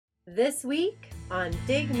This week on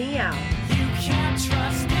Dig Me Out. You can't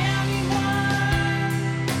trust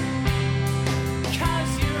anyone,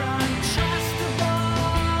 'cause you're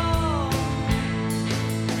untrustable.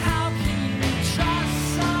 How can you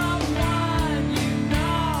trust someone you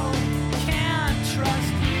know can't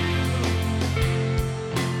trust you?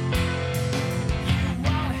 You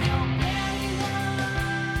won't help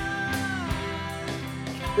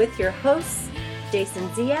anyone. With your hosts, Jason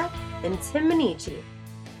Ziak and Tim Minichi.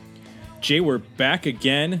 Jay, we're back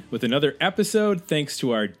again with another episode thanks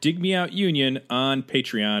to our Dig Me Out Union on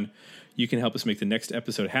Patreon. You can help us make the next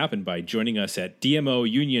episode happen by joining us at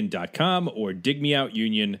dmounion.com or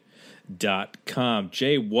digmeoutunion.com.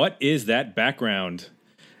 Jay, what is that background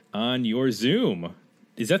on your Zoom?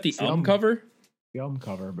 Is that the album cover? The album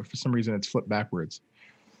cover, but for some reason it's flipped backwards.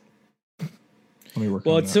 Let me work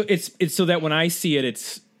Well, on it's that. so it's so that when I see it,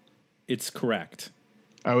 it's correct.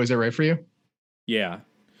 Oh, is that right for you? Yeah.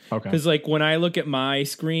 Okay. Because like when I look at my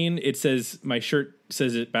screen, it says my shirt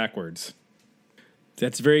says it backwards.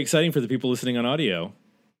 That's very exciting for the people listening on audio.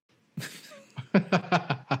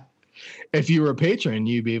 If you were a patron,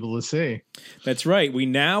 you'd be able to see. That's right. We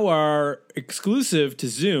now are exclusive to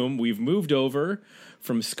Zoom. We've moved over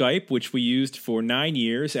from Skype, which we used for 9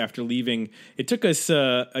 years after leaving. It took us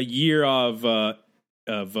a year of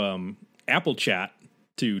Apple Chat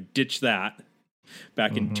to ditch that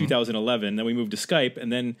back in 2011. Then we moved to Skype,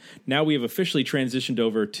 and then now we have officially transitioned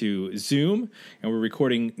over to Zoom, and we're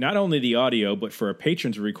recording not only the audio, but for our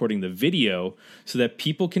patrons, we're recording the video so that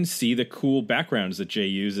people can see the cool backgrounds that Jay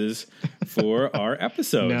uses for our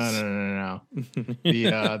episodes. No.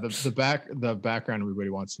 The background everybody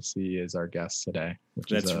wants to see is our guest today.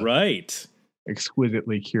 That's right.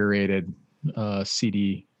 Exquisitely curated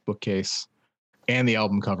CD bookcase and the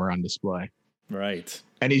album cover on display. Right.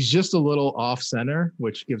 And he's just a little off center,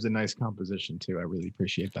 which gives a nice composition too. I really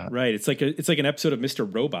appreciate that. Right. It's like an episode of Mr.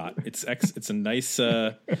 Robot. It's a nice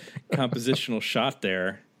compositional shot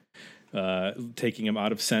there, taking him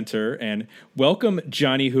out of center. And welcome,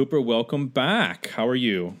 Johnny Hooper. Welcome back. How are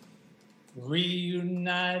you?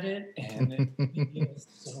 Reunited, and it feels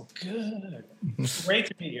so good. Great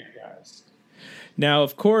to be here, guys. Now,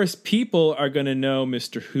 of course, people are going to know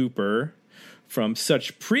Mr. Hooper from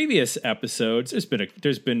such previous episodes.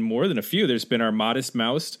 There's been more than a few. There's been our Modest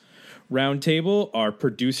Mouse roundtable, our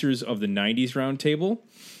Producers of the 90s roundtable,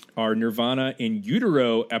 our Nirvana in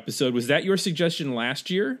Utero episode. Was that your suggestion last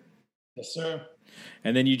year? Yes, sir.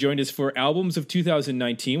 And then you joined us for Albums of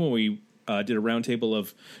 2019 when we did a roundtable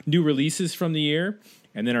of new releases from the year.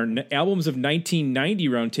 And then our Albums of 1990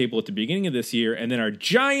 roundtable at the beginning of this year. And then our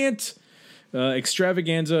giant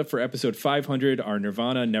extravaganza for episode 500, our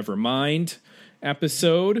Nirvana Nevermind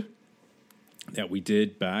episode that we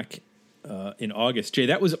did back in August. Jay,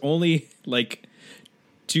 that was only like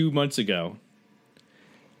 2 months ago.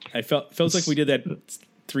 Feels like we did that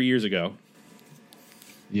 3 years ago.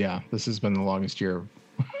 Yeah, this has been the longest year of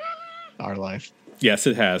our life. Yes,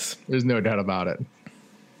 it has. There's no doubt about it.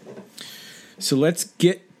 So let's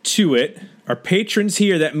get to it. Our patrons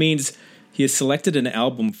here, that means he has selected an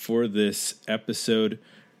album for this episode.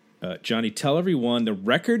 Johnny, tell everyone the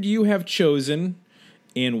record you have chosen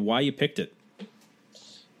and why you picked it.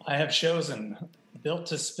 I have chosen Built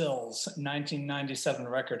to Spill's 1997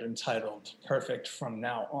 record entitled Perfect From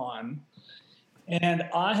Now On. And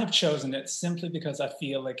I have chosen it simply because I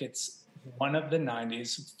feel like it's one of the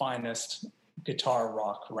 90s finest guitar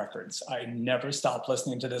rock records. I never stop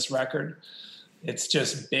listening to this record. It's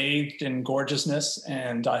just bathed in gorgeousness,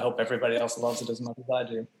 and I hope everybody else loves it as much as I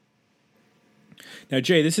do. Now,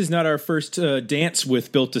 Jay, this is not our first dance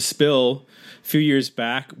with Built to Spill. A few years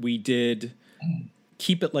back, we did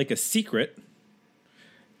Keep It Like a Secret.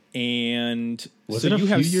 And Was so it a you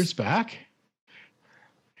few have, years back?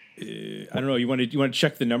 I don't know. You want to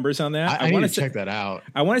check the numbers on that? I want need to check that out.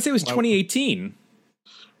 I want to say it was 2018.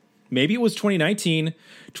 Maybe it was 2019.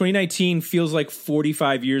 2019 feels like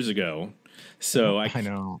 45 years ago. So I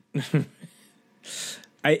know.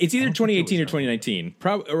 It's either 2018 or 2019.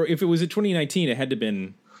 Or if it was at 2019, it had to have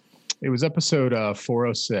been. It was episode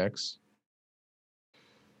 406.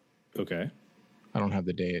 Okay. I don't have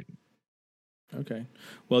the date. Okay.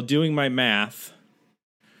 Well, doing my math,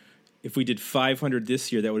 if we did 500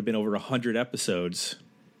 this year, that would have been over 100 episodes.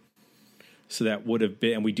 So that would have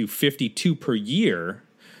been, and we do 52 per year.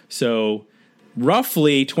 So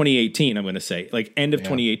roughly 2018, I'm going to say, like end of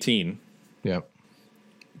 2018. Yep.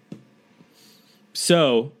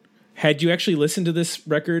 So, had you actually listened to this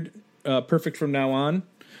record, Perfect From Now On,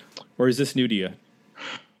 or is this new to you?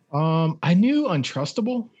 I knew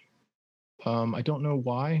Untrustable. I don't know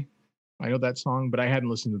why. I know that song, but I hadn't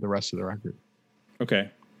listened to the rest of the record.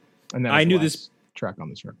 Okay. And that I was the knew last this- track on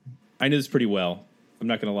this record. I knew this pretty well. I'm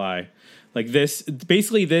not gonna lie. Like this,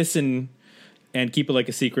 basically this and Keep It Like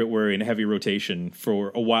a Secret were in heavy rotation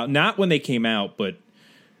for a while. Not when they came out, but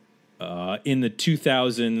in the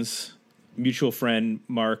 2000s. Mutual friend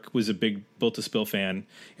Mark was a big Built to Spill fan,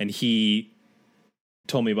 and he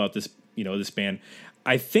told me about this, this band.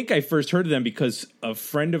 I think I first heard of them because a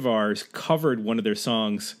friend of ours covered one of their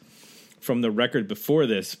songs from the record before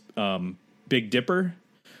this, Big Dipper,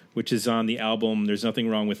 which is on the album There's Nothing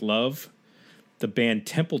Wrong with Love. The band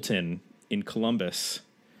Templeton in Columbus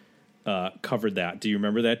covered that. Do you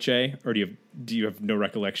remember that, Jay? Or do you have no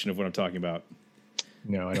recollection of what I'm talking about?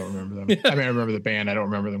 No, I don't remember them. I mean, I remember the band. I don't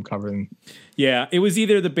remember them covering. Yeah, it was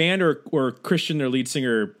either the band or Christian, their lead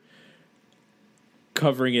singer,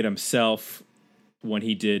 covering it himself when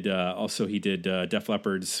he did. Also, he did Def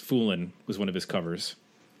Leppard's "Foolin'" was one of his covers.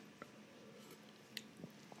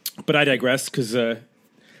 But I digress because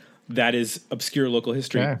that is obscure local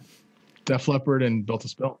history. Yeah. Def Leppard and Built to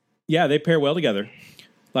Spill. Yeah, they pair well together.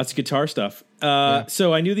 Lots of guitar stuff.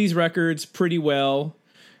 So I knew these records pretty well,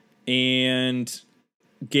 and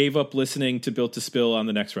gave up listening to Built to Spill on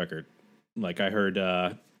the next record. Like I heard,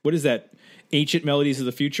 what is that? Ancient Melodies of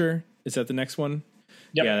the Future? Is that the next one?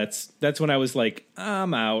 Yep. Yeah, that's when I was like,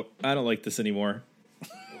 I'm out. I don't like this anymore.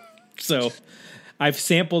 So I've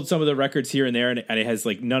sampled some of the records here and there, and it has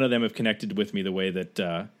like none of them have connected with me the way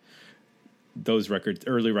that those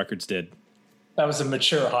early records did. That was a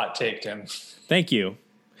mature hot take, Tim. Thank you.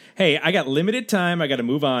 Hey, I got limited time. I got to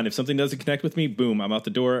move on. If something doesn't connect with me, boom, I'm out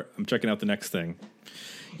the door. I'm checking out the next thing.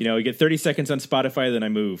 You get 30 seconds on Spotify, then I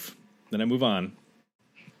move. Then I move on.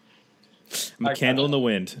 I'm a candle in the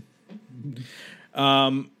wind.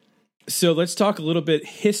 So let's talk a little bit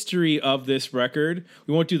history of this record.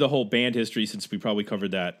 We won't do the whole band history since we probably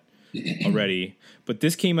covered that already. But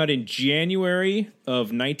this came out in January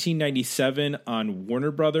of 1997 on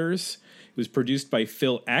Warner Brothers. It was produced by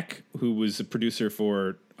Phil Eck, who was a producer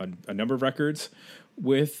for a number of records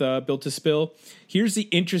with Built to Spill. Here's the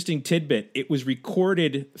interesting tidbit. It was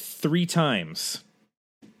recorded 3 times.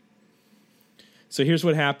 So here's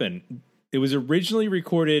what happened. It was originally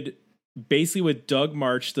recorded basically with Doug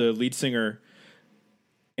March, the lead singer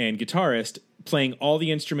and guitarist, playing all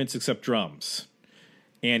the instruments except drums.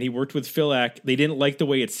 And he worked with Phil Eck. They didn't like the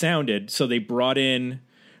way it sounded, so they brought in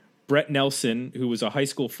Brett Nelson, who was a high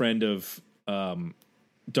school friend of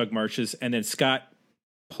Doug March's, and then Scott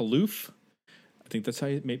Palouf. I think that's how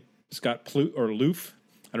you make Scott Palouf or Loof.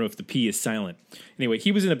 I don't know if the P is silent. Anyway,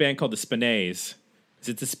 he was in a band called the Spinanes. Is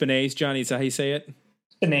it the Spinanes, Johnny? Is that how you say it?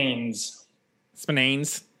 Spinanes.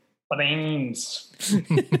 Spinanes. Spinanes.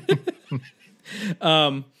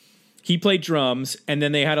 He played drums, and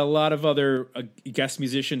then they had a lot of other guest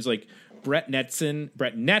musicians like Brett Netson,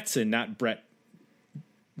 not Brett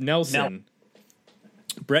Nelson.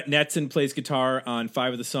 Brett Netson plays guitar on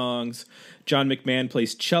 5 of the songs. John McMahon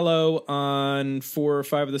plays cello on 4 or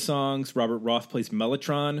 5 of the songs. Robert Roth plays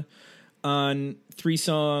mellotron on 3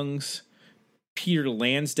 songs. Peter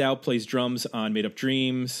Lansdowne plays drums on Made Up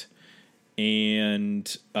Dreams.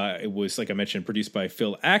 And it was, like I mentioned, produced by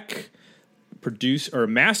Phil Eck,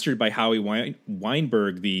 mastered by Howie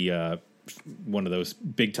Weinberg, the one of those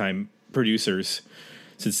big time producers,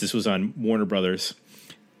 since this was on Warner Brothers.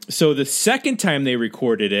 So the second time they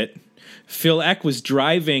recorded it, Phil Eck was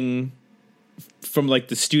driving from like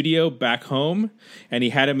the studio back home, and he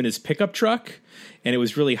had him in his pickup truck, and it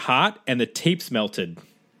was really hot, and the tapes melted.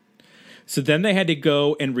 So then they had to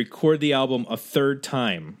go and record the album a third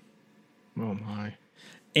time. Oh my.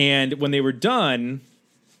 And when they were done,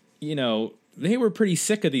 they were pretty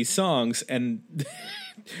sick of these songs, and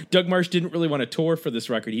Doug March didn't really want to tour for this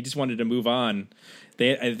record. He just wanted to move on.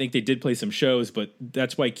 I think they did play some shows, but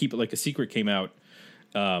that's why Keep It Like a Secret came out,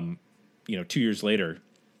 2 years later,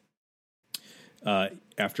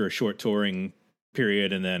 after a short touring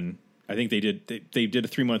period. And then I think they did a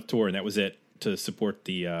 3-month tour, and that was it to support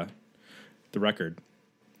the record.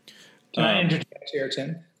 Can I interject here,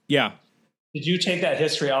 Tim? Yeah. Did you take that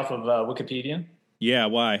history off of Wikipedia? Yeah.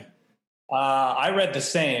 Why? I read the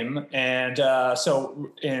same, and so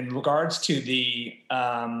in regards to the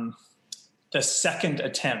second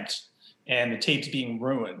attempt and the tapes being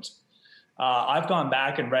ruined, I've gone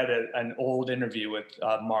back and read an old interview with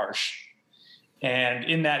Marsh, and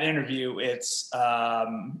in that interview, it's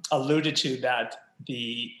alluded to that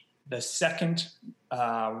the second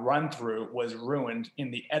run through was ruined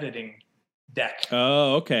in the editing deck.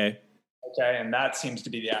 Oh, okay. Okay, and that seems to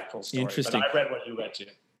be the actual story. Interesting. But I read what you read too.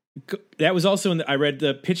 That was also I read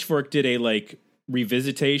the Pitchfork did a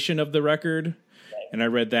revisitation of the record, and I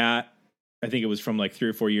read that. I think it was from 3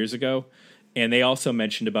 or 4 years ago, And they also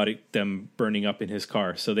mentioned about them burning up in his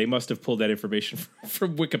car. So they must have pulled that information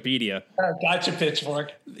from Wikipedia. Gotcha,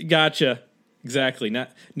 Pitchfork. Gotcha. Exactly.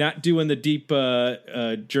 Not doing the deep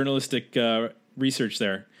journalistic research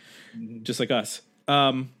there, just like us.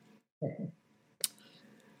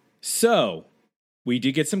 So we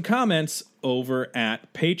did get some comments over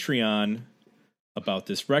at Patreon about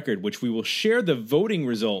this record, which we will share the voting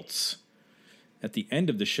results at the end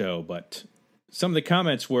of the show. But some of the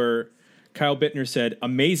comments were, Kyle Bittner said,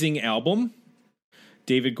 amazing album.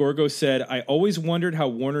 David Gorgo said, I always wondered how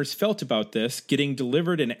Warner's felt about this, getting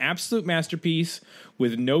delivered an absolute masterpiece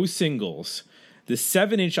with no singles. The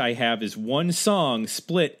 7-inch I have is one song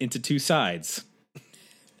split into two sides,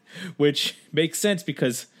 which makes sense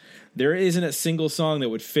because there isn't a single song that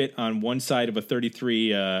would fit on one side of a 33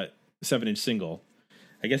 7-inch single.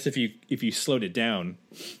 I guess if you slowed it down,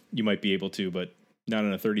 you might be able to, but not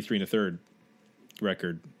on a 33 1/3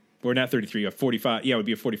 record. Or not 33, a 45. Yeah, it would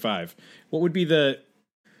be a 45. What would be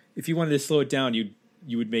if you wanted to slow it down, you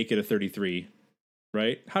would make it a 33,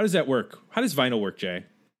 right? How does that work? How does vinyl work, Jay?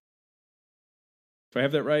 Do I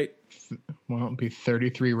have that right? Well, it'd be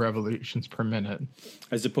 33 revolutions per minute.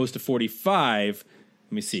 As opposed to 45.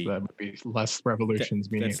 Let me see. So that would be less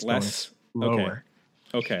revolutions, meaning that's it's going less. lower.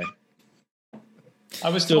 Okay. I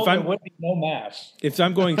was So told if there would be no math. If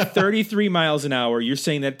I'm going 33 miles an hour, you're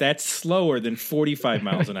saying that that's slower than 45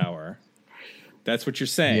 miles an hour. That's what you're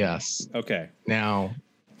saying. Yes. Okay. Now,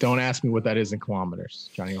 don't ask me what that is in kilometers.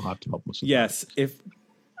 Johnny will have to help us with Yes. If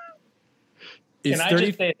Can I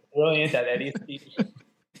just say it's brilliant at Eddie's speed?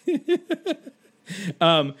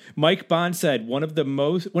 Mike Bond said one of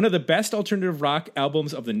the best alternative rock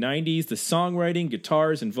albums of the 90s. The songwriting,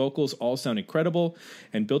 guitars, and vocals all sound incredible,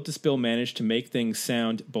 and Built to Spill managed to make things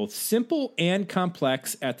sound both simple and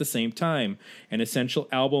complex at the same time. An essential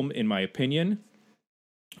album, in my opinion.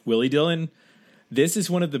 Willie Dillon, this is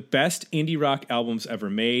one of the best indie rock albums ever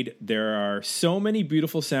made. There are so many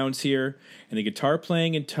beautiful sounds here, and the guitar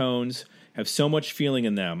playing and tones have so much feeling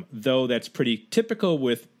in them, though that's pretty typical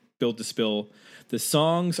with Built to Spill. The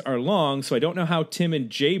songs are long, so I don't know how Tim and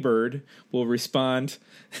Jaybird will respond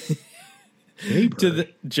to the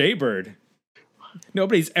Jaybird.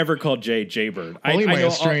 Nobody's ever called Jay Jaybird. Only I my know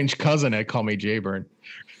estranged cousin had called me Jaybird.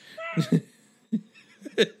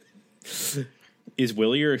 Is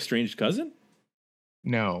Willie your estranged cousin?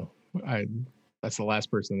 No, that's the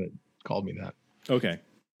last person that called me that. Okay.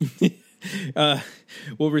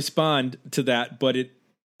 We'll respond to that, but it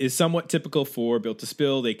is somewhat typical for Built to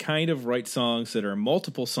Spill. They kind of write songs that are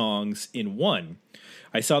multiple songs in one.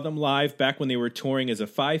 I saw them live back when they were touring as a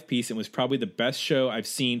 5-piece and was probably the best show I've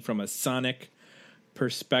seen from a sonic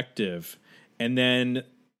perspective. And then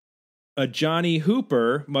a Johnny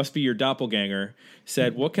Hooper, must be your doppelganger,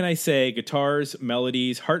 said, what can I say? Guitars,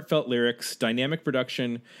 melodies, heartfelt lyrics, dynamic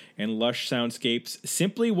production, and lush soundscapes.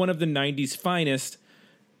 Simply one of the 90s finest.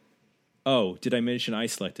 Oh, did I mention I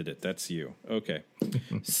selected it? That's you. Okay.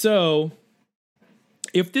 So,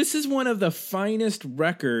 if this is one of the finest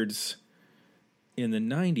records in the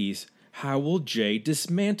 90s, how will Jay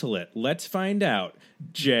dismantle it? Let's find out.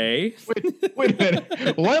 Jay? Wait a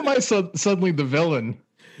minute. Why am I suddenly the villain?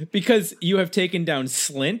 Because you have taken down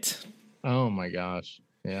Slint. Oh my gosh.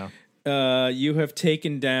 Yeah. You have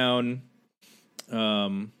taken down...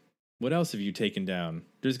 what else have you taken down?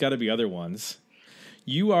 There's got to be other ones.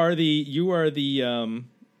 You are the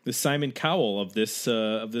Simon Cowell of this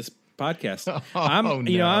podcast.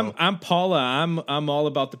 I'm Paula. I'm all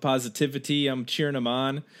about the positivity. I'm cheering them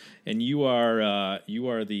on, and you are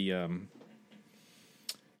the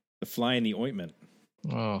fly in the ointment.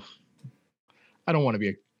 Oh, I don't want to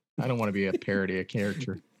be a parody, a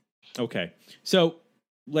character. Okay, so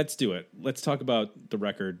let's do it. Let's talk about the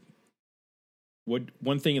record. What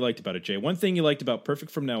one thing you liked about it, Jay? One thing you liked about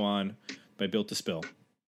Perfect From Now On by Built to Spill.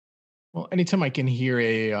 Well, anytime I can hear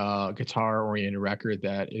a guitar-oriented record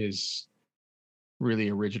that is really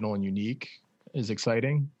original and unique is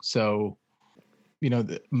exciting. So,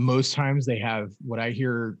 most times they have what I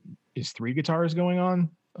hear is 3 guitars going on,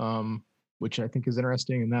 which I think is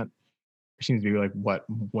interesting, and that seems to be like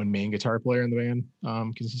one main guitar player in the band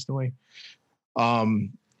consistently.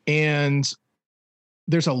 And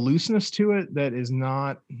there's a looseness to it that is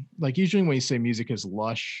not like usually when you say music is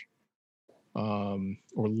lush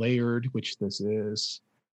or layered, which this is,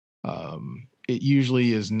 it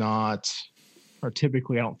usually is not, or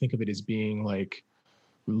typically I don't think of it as being like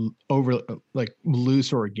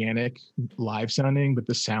loose or organic live sounding, but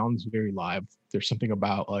this sounds very live. There's something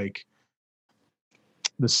about like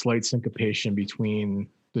the slight syncopation between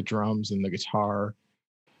the drums and the guitar,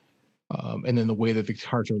 and then the way that the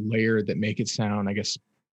guitars are layered that make it sound, I guess,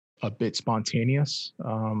 a bit spontaneous.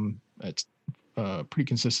 It's pretty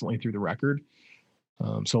consistently through the record.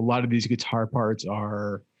 So a lot of these guitar parts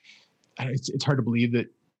are, it's hard to believe that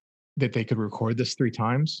they could record this 3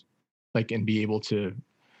 times, like, and be able to,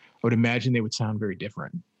 I would imagine they would sound very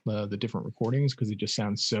different, the different recordings, because it just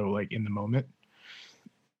sounds so like in the moment.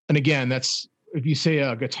 And again, that's, if you say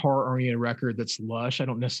a guitar oriented record that's lush, I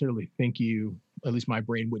don't necessarily think at least my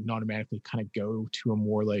brain wouldn't automatically kind of go to a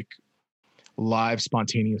more like live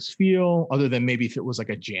spontaneous feel, other than maybe if it was like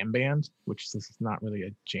a jam band, which this is not really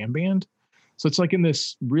a jam band. So it's like in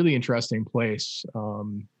this really interesting place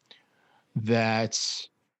that,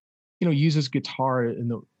 you know, uses guitar in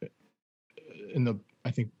the I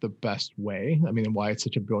think the best way. I mean, and why it's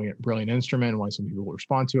such a brilliant instrument, why some people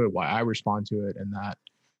respond to it, why I respond to it, and that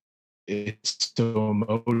it's so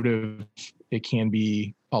emotive. It can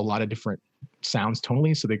be a lot of different sounds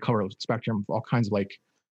tonally, so they cover a spectrum of all kinds of like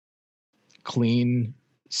clean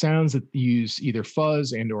sounds that use either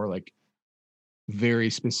fuzz and or like very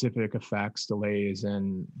specific effects, delays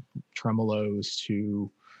and tremolos to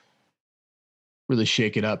really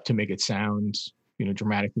shake it up to make it sound, you know,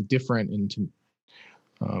 dramatically different and to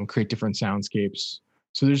create different soundscapes.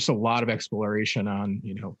 So there's just a lot of exploration on,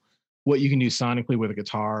 you know, what you can do sonically with a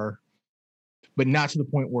guitar, but not to the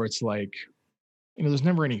point where it's like, you know, there's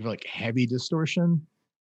never any like heavy distortion,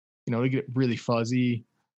 you know, to get really fuzzy.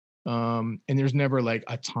 And there's never like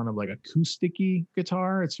a ton of like acousticy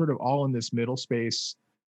guitar. It's sort of all in this middle space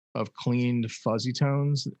of cleaned fuzzy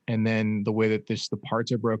tones. And then the way that the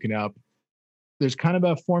parts are broken up, there's kind of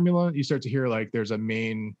a formula. You start to hear like there's a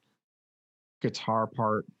main guitar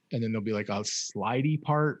part, and then there'll be like a slidey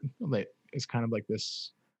part that is kind of like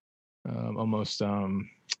this almost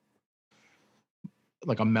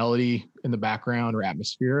like a melody in the background or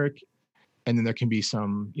atmospheric. And then there can be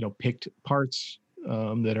some, you know, picked parts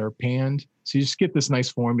that are panned. So you just get this nice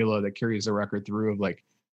formula that carries the record through of like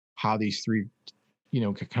how these 3, you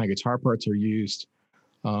know, kind of guitar parts are used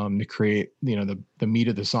to create, you know, the meat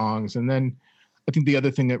of the songs. And then I think the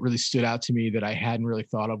other thing that really stood out to me that I hadn't really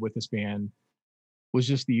thought of with this band was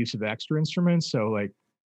just the use of extra instruments. So like,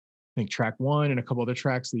 I think track 1 and a couple other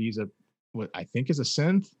tracks, they use what I think is a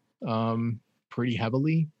synth pretty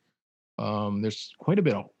heavily. There's quite a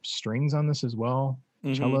bit of strings on this as well.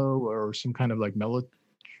 Cello or some kind of like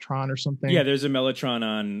mellotron or something. Yeah, there's a mellotron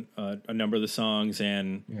on a number of the songs,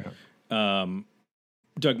 and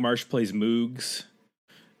Doug Marsh plays Moogs,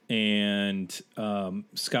 and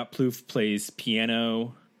Scott Plouffe plays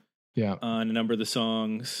piano on a number of the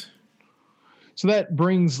songs. So that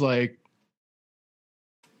brings like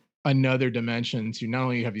another dimension to not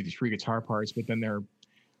only have these 3 guitar parts, but then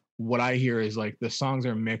what I hear is like the songs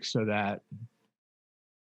are mixed so that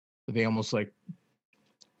they almost like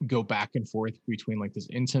go back and forth between like this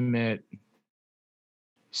intimate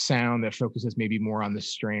sound that focuses maybe more on the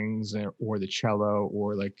strings or the cello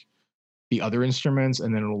or like the other instruments,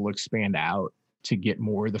 and then it'll expand out to get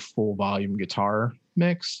more the full volume guitar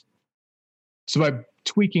mix. So by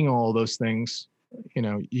tweaking all those things, you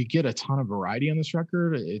know, you get a ton of variety on this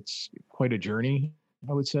record. It's quite a journey,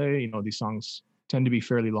 I would say. You know, these songs tend to be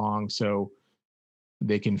fairly long, so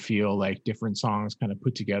they can feel like different songs kind of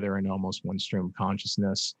put together in almost one stream of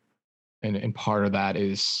consciousness. And part of that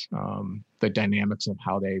is the dynamics of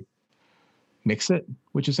how they mix it,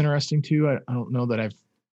 which is interesting too. I don't know that I've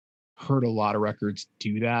heard a lot of records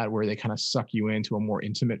do that, where they kind of suck you into a more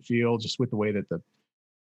intimate feel just with the way that the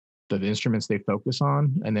instruments they focus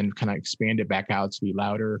on, and then kind of expand it back out to be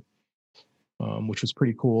louder, which was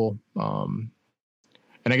pretty cool. And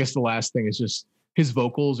I guess the last thing is just his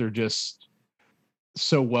vocals are just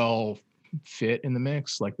so well fit in the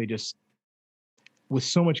mix. Like they just, with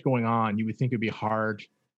so much going on, you would think it'd be hard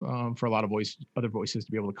for a lot of other voices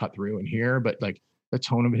to be able to cut through and hear, but like the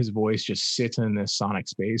tone of his voice just sits in this sonic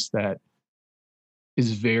space that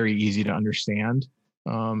is very easy to understand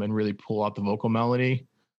and really pull out the vocal melody,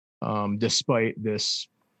 despite this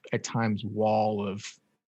at times wall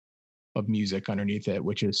of music underneath it,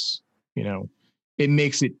 which is, you know, it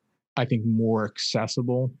makes it, I think, more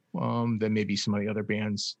accessible than maybe some of the other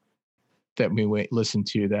bands that we listen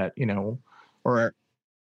to that, you know, or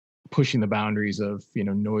pushing the boundaries of, you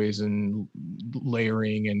know, noise and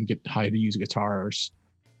layering and get how to use guitars,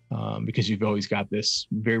 because you've always got this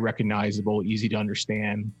very recognizable, easy to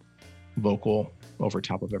understand vocal over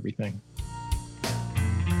top of everything.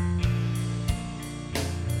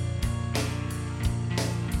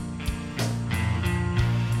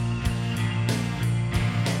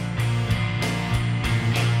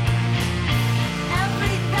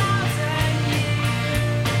 Every 1,000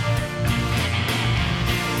 years,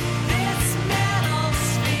 this metal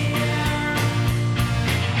sphere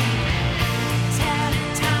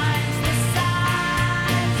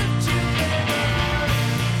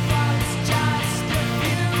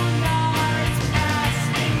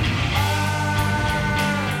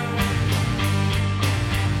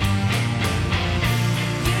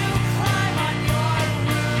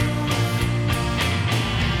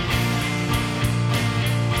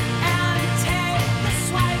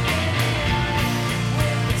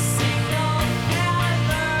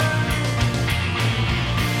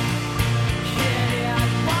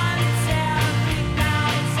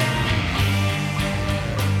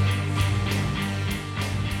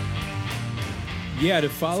Yeah, to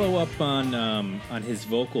follow up on his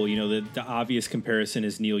vocal, you know, the obvious comparison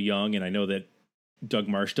is Neil Young, and I know that Doug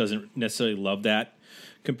Marsh doesn't necessarily love that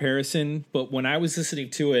comparison, but when I was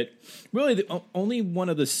listening to it, really only one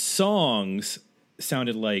of the songs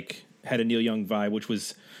sounded like had a Neil Young vibe, which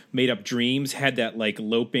was Made Up Dreams, had that like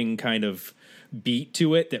loping kind of beat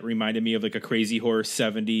to it that reminded me of like a Crazy Horse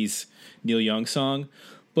 70s Neil Young song.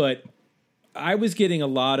 But I was getting a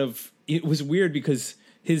lot of, it was weird because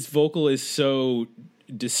his vocal is so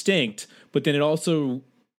distinct, but then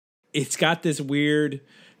it's got this weird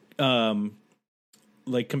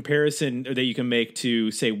like comparison that you can make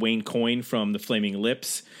to, say, Wayne Coyne from the Flaming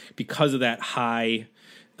Lips because of that high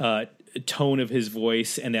tone of his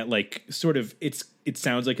voice, and that like sort of it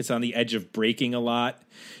sounds like it's on the edge of breaking a lot.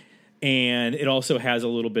 And it also has a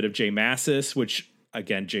little bit of Jay Mascis, which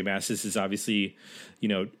again, Jay Mascis is obviously, you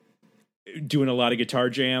know, doing a lot of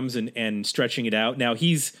guitar jams and stretching it out. Now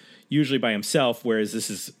he's usually by himself, whereas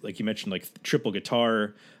this is, like you mentioned, like triple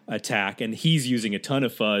guitar attack, and he's using a ton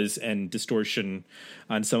of fuzz and distortion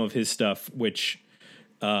on some of his stuff, which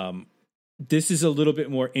this is a little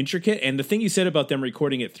bit more intricate. And the thing you said about them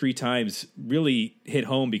recording it 3 times really hit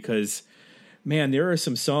home, because man, there are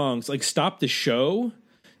some songs like Stop the Show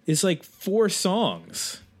is like 4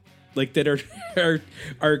 songs like that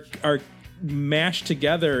are mashed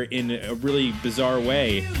together in a really bizarre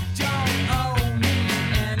way.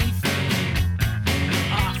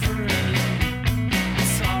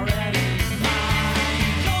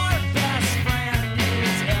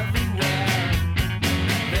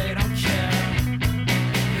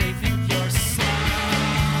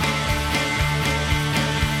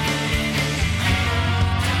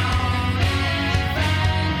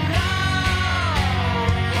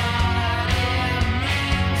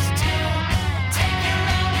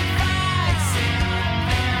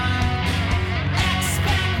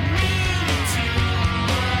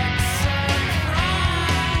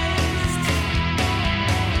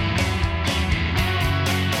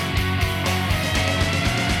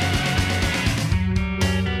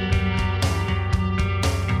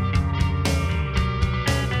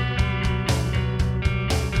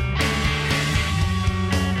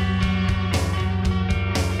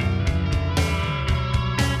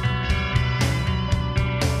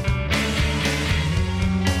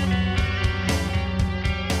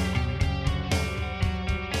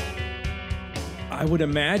 I would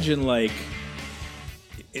imagine like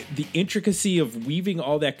the intricacy of weaving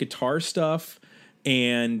all that guitar stuff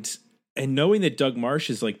and knowing that Doug Marsh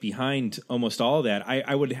is like behind almost all of that.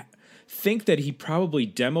 I would think that he probably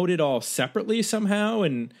demoed it all separately somehow.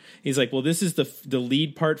 And he's like, well, this is the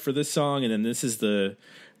lead part for this song. And then this is the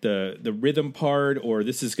rhythm part, or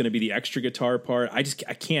this is going to be the extra guitar part. I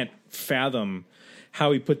can't fathom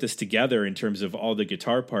how he put this together in terms of all the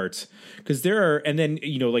guitar parts, because and then,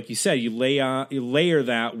 you know, like you said, you layer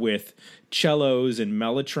that with cellos and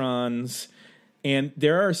mellotrons, and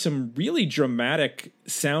there are some really dramatic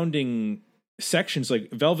sounding sections like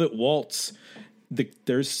Velvet Waltz.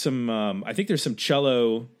 There's some, I think there's some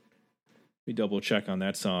cello. Let me double check on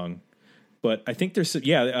that song, but I think there's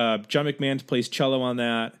John McMahon plays cello on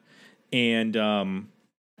that, and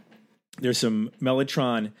there's some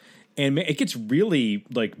mellotron. And it gets really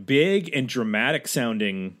like big and dramatic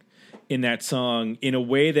sounding in that song in a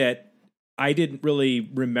way that I didn't really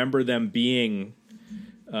remember them being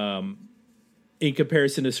in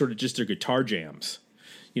comparison to sort of just their guitar jams,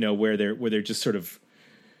 you know, where they're just sort of,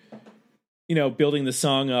 you know, building the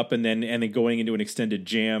song up and then going into an extended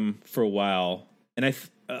jam for a while. And I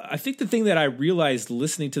think the thing that I realized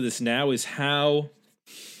listening to this now is how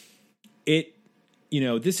it, you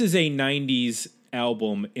know, this is a 90s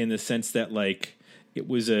album in the sense that like it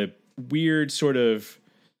was a weird sort of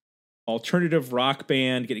alternative rock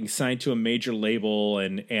band getting signed to a major label,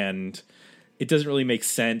 and it doesn't really make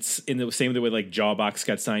sense in the same way like Jawbox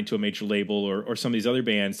got signed to a major label or some of these other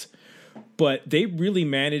bands, but they really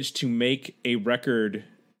managed to make a record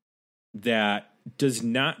that does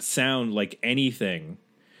not sound like anything,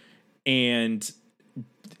 and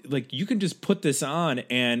like you can just put this on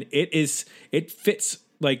and it fits.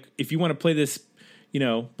 Like if you want to play this, you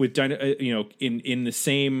know, with you know, in the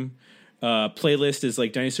same playlist as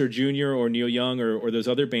like Dinosaur Jr. or Neil Young or those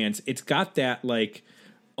other bands, it's got that like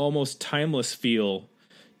almost timeless feel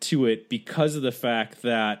to it because of the fact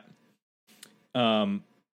that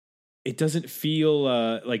it doesn't feel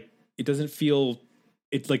like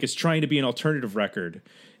it's trying to be an alternative record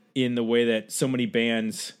in the way that so many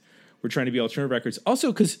bands were trying to be alternative records.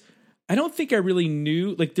 Also, because I don't think I really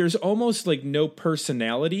knew, like, there's almost like no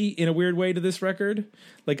personality in a weird way to this record.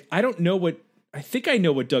 Like, I don't know what I think I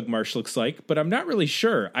know what Doug Marsh looks like, but I'm not really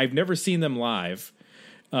sure. I've never seen them live.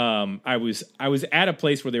 I was at a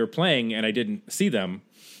place where they were playing and I didn't see them.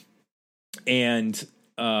 And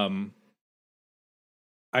I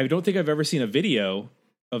don't think I've ever seen a video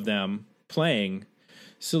of them playing.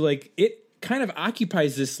 So like it kind of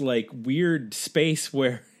occupies this like weird space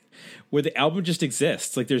where the album just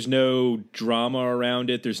exists. Like there's no drama around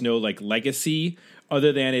it. There's no like legacy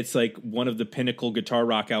other than it's like one of the pinnacle guitar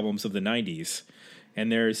rock albums of the 90s.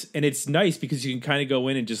 And it's nice because you can kind of go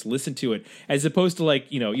in and just listen to it as opposed to like,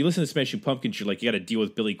 you know, you listen to Smashing Pumpkins, you're like, you got to deal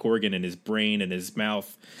with Billy Corgan and his brain and his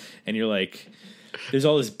mouth. And you're like, there's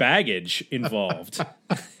all this baggage involved.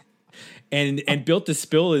 and Built to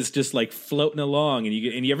Spill is just like floating along.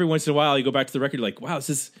 And every once in a while you go back to the record, like, wow,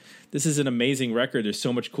 this is an amazing record. There's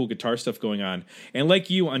so much cool guitar stuff going on. And like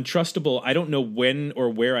you, Untrustable, I don't know when or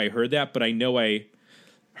where I heard that, but I know I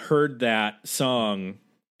heard that song.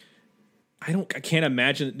 I can't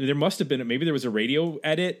imagine. There must have been, maybe there was a radio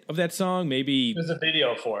edit of that song. Maybe there's a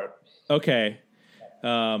video for it. Okay.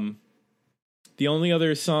 The only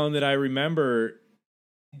other song that I remember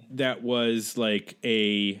that was like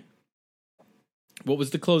what was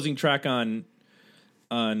the closing track on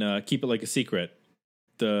Keep It Like a Secret?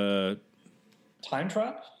 The Time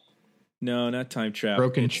Trap? No, not Time Trap.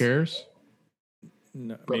 Broken Chairs?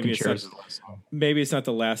 No, Broken Chairs is the last song. Maybe it's not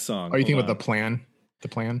the last song. Are you thinking about The Plan? The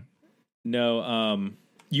Plan? No,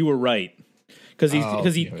 You Were Right. Because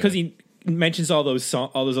he mentions all those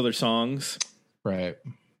other songs. Right.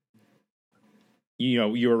 You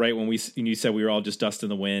know, you were right when you said we were all just dust in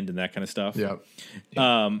the wind and that kind of stuff. Yeah.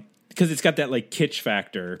 Because it's got that like kitsch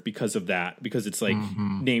factor because of that, because it's like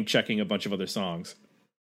name checking a bunch of other songs.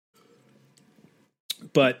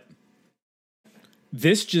 But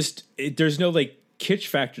this there's no like kitsch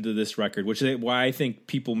factor to this record, which is why I think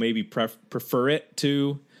people maybe prefer it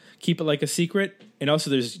to Keep It Like a Secret. And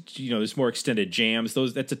also there's more extended jams.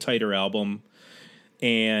 That's a tighter album.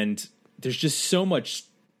 And there's just so much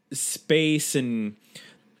space, and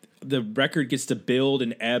the record gets to build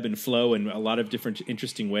and ebb and flow in a lot of different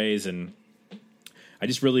interesting ways. And I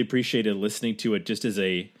just really appreciated listening to it just as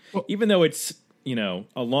even though it's, you know,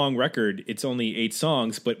 a long record, it's only 8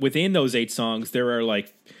 songs, but within those 8 songs, there are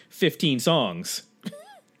like 15 songs.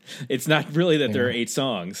 It's not really that there are 8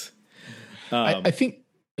 songs. I think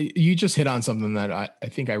you just hit on something that I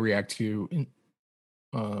think I react to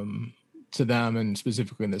them, and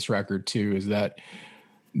specifically in this record too, is that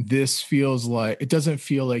this feels like, it doesn't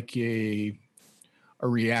feel like a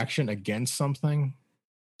reaction against something.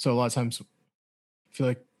 So a lot of times I feel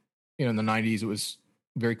like, you know, in the 90s, it was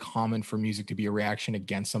very common for music to be a reaction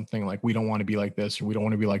against something, like we don't want to be like this, or we don't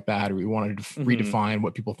want to be like that, or we want to redefine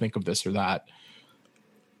what people think of this or that.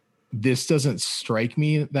 This doesn't strike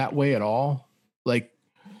me that way at all. Like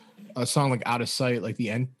a song like Out of Sight, like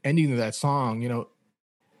the ending of that song, you know,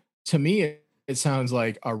 to me, it sounds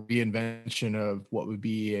like a reinvention of what would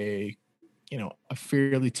be a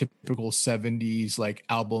fairly typical 70s like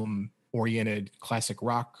album oriented classic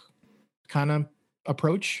rock kind of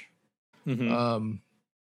approach.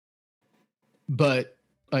 But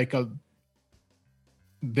like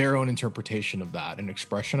their own interpretation of that, an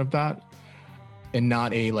expression of that, and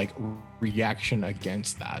not a like reaction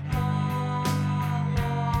against that.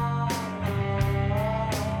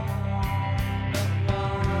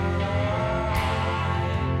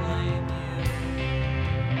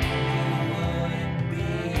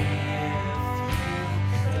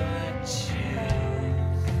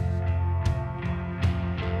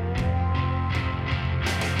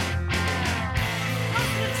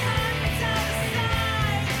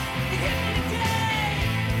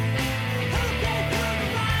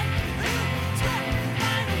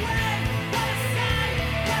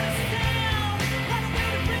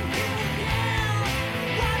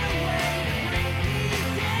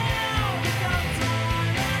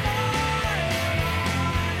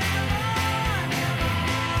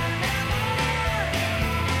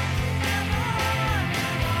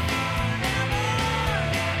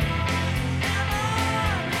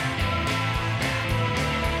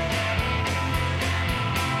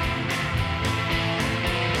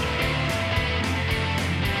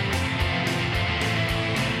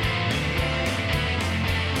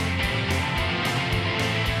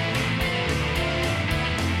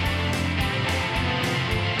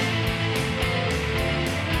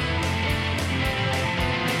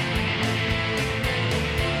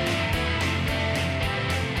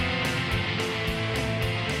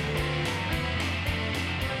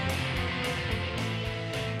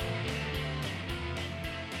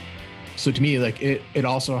 So to me, like it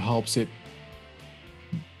also helps it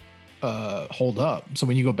hold up. So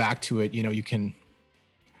when you go back to it, you can,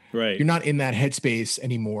 Right. you're not in that headspace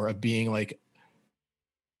anymore of being like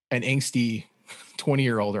an angsty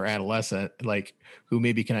 20-year-old or adolescent, like who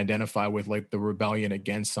maybe can identify with like the rebellion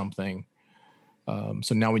against something.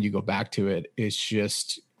 So now when you go back to it, it's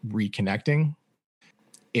just reconnecting,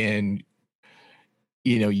 and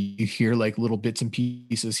you hear like little bits and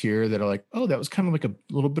pieces here that are like, oh, that was kind of like a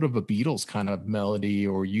little bit of a Beatles kind of melody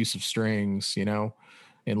or use of strings,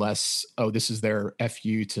 unless, oh, this is their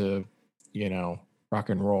FU to, rock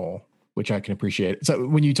and roll, which I can appreciate. So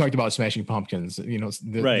when you talked about Smashing Pumpkins,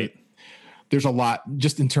 Right. there's a lot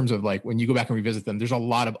just in terms of like when you go back and revisit them, there's a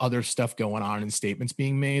lot of other stuff going on and statements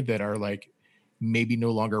being made that are like maybe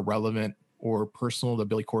no longer relevant or personal to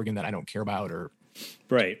Billy Corgan that I don't care about or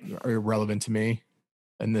Right. are irrelevant to me.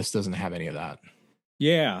 And this doesn't have any of that.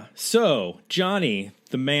 Yeah. So, Johnny,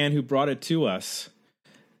 the man who brought it to us,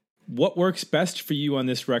 what works best for you on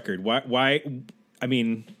this record? Why? I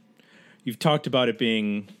mean, you've talked about it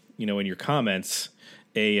being, in your comments,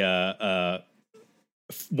 one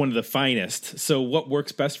of the finest. So what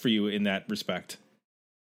works best for you in that respect?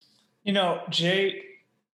 Jay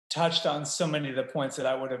touched on so many of the points that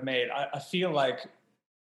I would have made. I feel like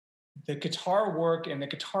the guitar work and the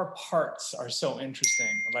guitar parts are so interesting,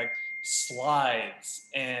 like slides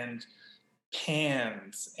and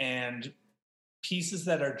pans and pieces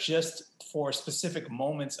that are just for specific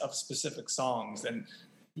moments of specific songs. And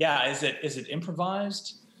yeah, is it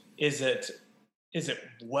improvised? Is it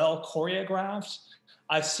well choreographed?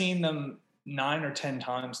 I've seen them 9 or 10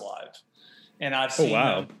 times live, and I've seen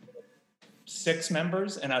them 6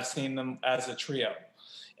 members, and I've seen them as a trio.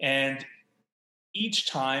 And each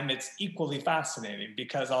time it's equally fascinating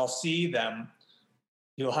because I'll see them,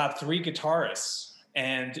 you'll have 3 guitarists,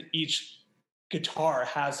 and each guitar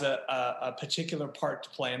has a particular part to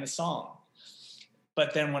play in the song.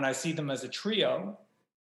 But then when I see them as a trio,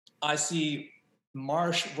 I see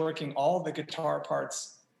Marsh working all the guitar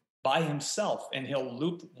parts by himself, and he'll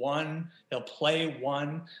loop one, he'll play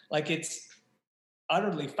one. Like, it's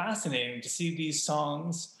utterly fascinating to see these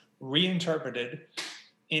songs reinterpreted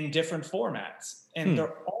in different formats, and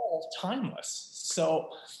they're all timeless. So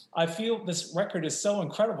I feel this record is so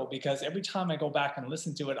incredible because every time I go back and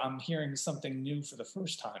listen to it, I'm hearing something new for the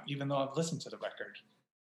first time, even though I've listened to the record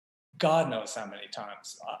God knows how many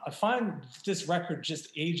times. I find this record just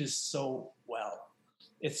ages so well.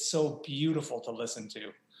 It's so beautiful to listen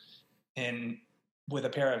to, and with a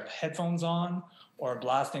pair of headphones on or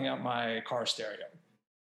blasting out my car stereo.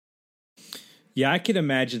 Yeah, I could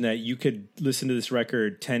imagine that you could listen to this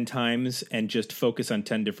record 10 times and just focus on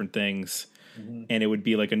 10 different things, and it would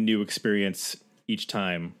be like a new experience each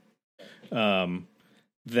time.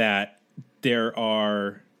 That there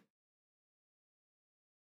are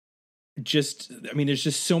there's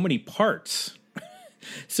just so many parts.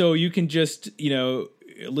 So you can just,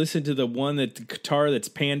 listen to the one the guitar that's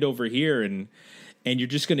panned over here, and you're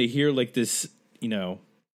just going to hear like this,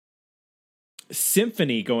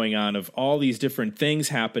 symphony going on of all these different things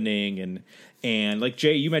happening, and like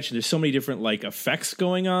Jay, you mentioned, there's so many different like effects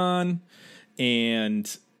going on,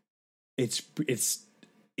 and it's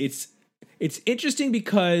interesting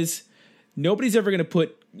because nobody's ever going to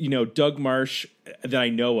put Doug Marsh that I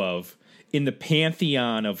know of in the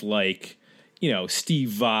pantheon of like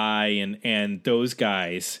Steve Vai and those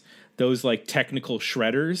guys, those like technical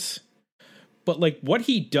shredders, but like what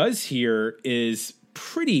he does here is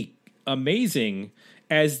pretty amazing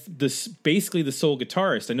as this basically the sole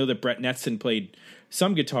guitarist. I know that Brett Netson played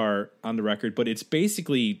some guitar on the record, but it's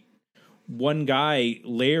basically one guy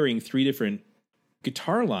layering 3 different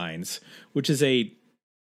guitar lines, which is I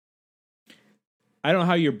don't know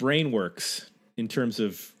how your brain works in terms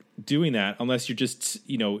of doing that, unless you're just,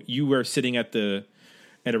 you are sitting at a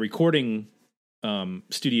recording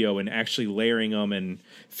studio and actually layering them and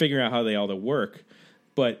figuring out how they all work.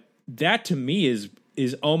 But that to me is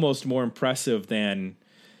almost more impressive than,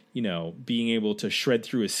 being able to shred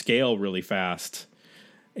through a scale really fast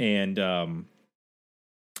and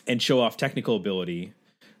show off technical ability.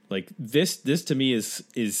 Like this to me is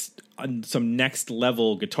some next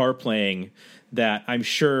level guitar playing that I'm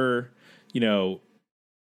sure,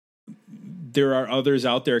 there are others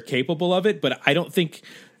out there capable of it, but I don't think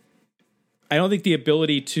the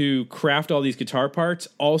ability to craft all these guitar parts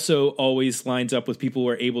also always lines up with people who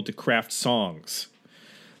are able to craft songs.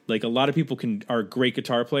 Like a lot of people are great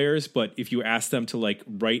guitar players, but if you ask them to like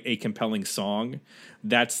write a compelling song,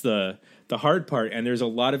 that's the hard part. And there's a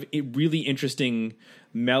lot of really interesting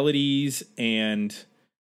melodies, and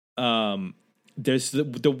there's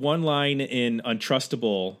the one line in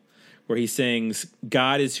Untrustable where he sings,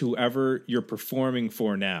 "God is whoever you're performing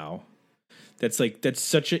for now." that's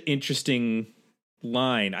such an interesting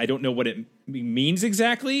line. I don't know what it means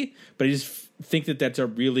exactly, but I just think that that's a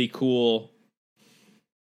really cool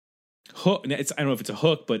hook. I don't know if it's a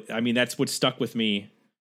hook, but I mean, that's what stuck with me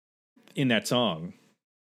in that song.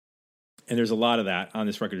 And there's a lot of that on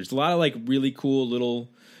this record. There's a lot of like really cool little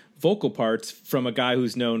vocal parts from a guy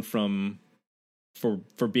who's known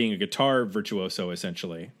for being a guitar virtuoso,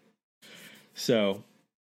 essentially. So,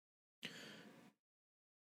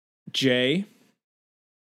 Jay,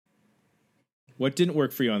 what didn't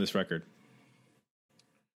work for you on this record?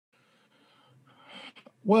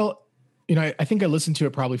 Well, you know, I think I listened to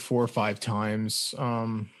it probably 4 or 5 times.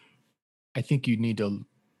 I think you need to,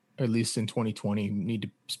 at least in 2020, need to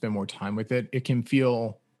spend more time with it. It can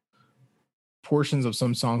feel, portions of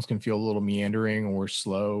some songs can feel a little meandering or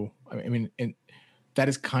slow. I mean, and that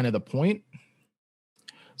is kind of the point.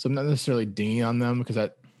 So I'm not necessarily dinging on them, because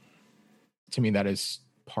that, to me, that is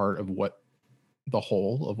part of what the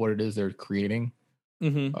whole of what it is they're creating.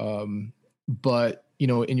 Mm-hmm. But, you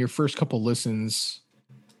know, in your first couple listens,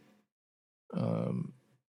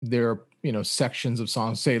 there are, you know, sections of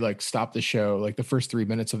songs, say like Stop the Show, like the first 3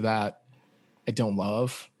 minutes of that, I don't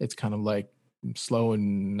love. It's kind of like slow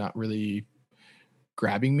and not really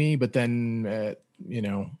grabbing me. But then, you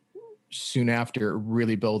know, soon after, it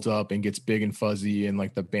really builds up and gets big and fuzzy, and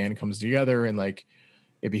like the band comes together and like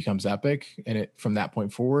it becomes epic. And it, from that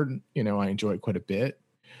point forward, you know, I enjoy it quite a bit.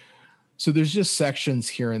 So there's just sections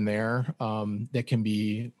here and there that can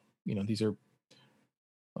be, you know, these are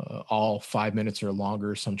all 5 minutes or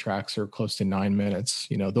longer. Some tracks are close to 9 minutes.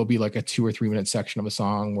 You know, there'll be like a 2 or 3 minute section of a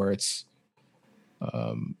song where it's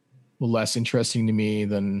less interesting to me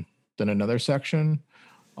than another section.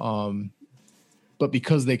 But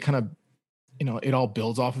because they kind of, you know, it all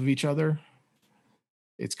builds off of each other,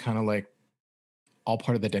 it's kind of like all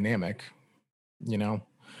part of the dynamic, you know?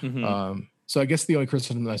 Mm-hmm. So I guess the only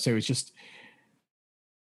criticism that I say was just,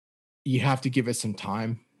 you have to give it some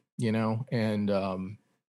time, you know, and,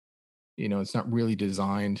 you know, it's not really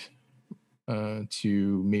designed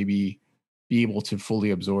to maybe be able to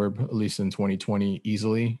fully absorb, at least in 2020,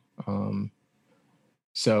 easily.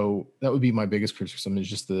 So that would be my biggest criticism, is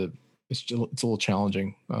just it's a little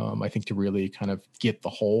challenging. I think to really kind of get the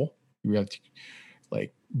whole, you have to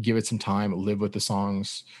like give it some time, live with the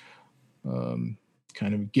songs,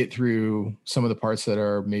 kind of get through some of the parts that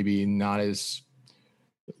are maybe not as,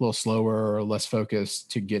 a little slower or less focused,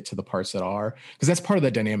 to get to the parts that are, because that's part of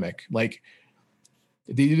the dynamic. Like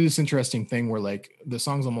they do this interesting thing where like the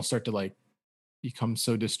songs almost start to like become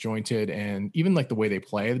so disjointed, and even like the way they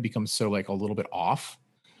play, it becomes so like a little bit off,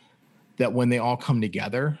 that when they all come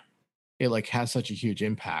together, it like has such a huge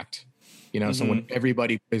impact, you know. So when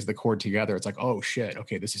everybody plays the chord together, it's like, oh shit,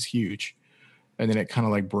 okay, this is huge. And then it kind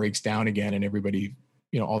of like breaks down again, and everybody,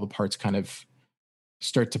 you know, all the parts kind of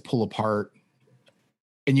start to pull apart,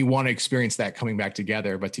 and you want to experience that coming back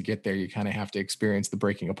together. But to get there, you kind of have to experience the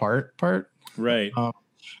breaking apart part. Right.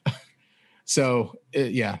 So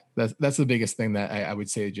yeah, that's the biggest thing that I would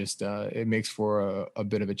say. Just it makes for a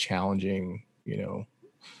bit of a challenging, you know,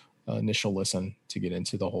 initial listen to get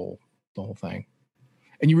into the whole thing.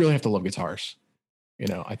 And you really have to love guitars. You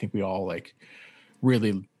know, I think we all like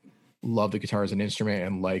really love the guitar as an instrument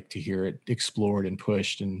and like to hear it explored and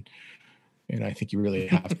pushed, and I think you really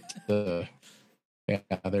have to. Yeah,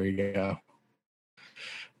 there you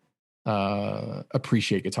go.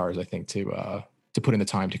 Appreciate guitars, I think, to put in the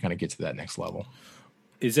time to kind of get to that next level.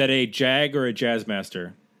 Is that a Jag or a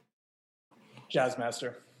Jazzmaster?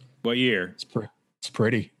 Jazzmaster. What year? It's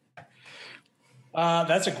pretty.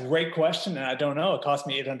 That's a great question, and I don't know. It cost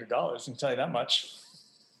me $800. I can tell you that much.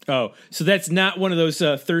 Oh, so that's not one of those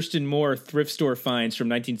Thurston Moore thrift store finds from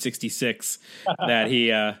 1966 that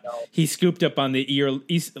he scooped up on the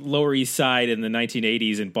Lower East Side in the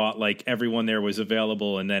 1980s and bought like everyone there was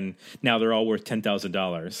available, and then now they're all worth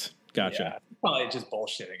 $10,000. Gotcha. Yeah, probably just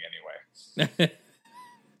bullshitting anyway.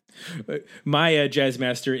 My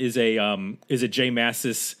Jazzmaster is a J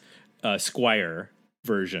Mascis Squire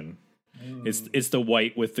version. It's the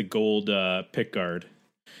white with the gold pick guard.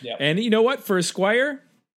 Yeah. And you know what? For a Squire,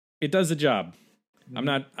 it does the job. I'm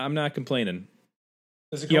not complaining.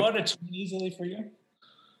 Does it go out of tune easily for you?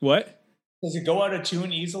 What? Does it go out of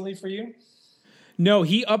tune easily for you? No,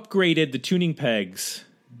 he upgraded the tuning pegs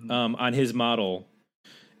on his model,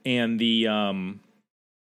 and the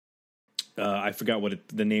I forgot what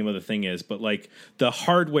the name of the thing is, but like the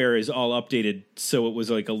hardware is all updated, so it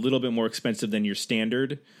was like a little bit more expensive than your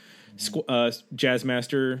standard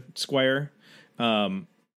Jazzmaster Squire.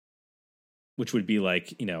 Which would be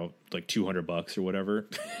like, you know, like $200 or whatever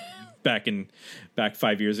back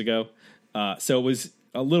 5 years ago. So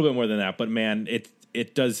a little bit more than that, but man,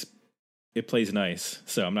 it plays nice.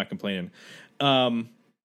 So I'm not complaining.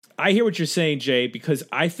 I hear what you're saying, Jay, because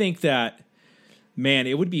I think that, man,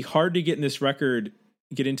 it would be hard to get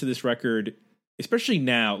into this record, especially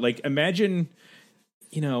now. Like, imagine,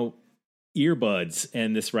 earbuds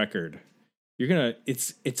and this record.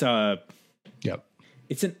 It's an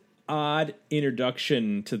odd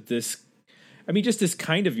introduction to this. I mean, just this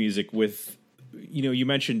kind of music with, you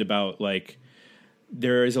mentioned about like,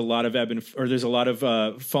 there's a lot of there's a lot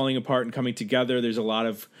of falling apart and coming together. There's a lot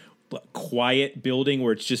of quiet building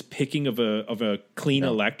where it's just picking of a clean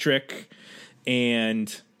electric,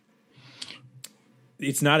 and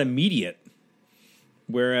it's not immediate.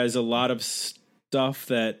 Whereas a lot of stuff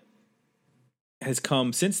that has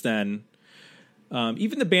come since then,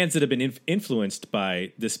 even the bands that have been influenced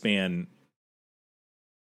by this band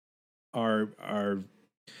are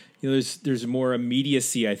there's more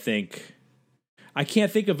immediacy, I think. I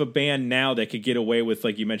can't think of a band now that could get away with,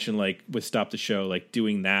 like you mentioned, like with Stop the Show, like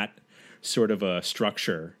doing that sort of a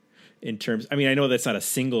structure in terms. I mean, I know that's not a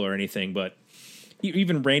single or anything, but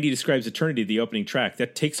even Randy Describes Eternity, the opening track,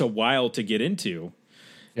 that takes a while to get into.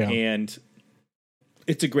 Yeah. And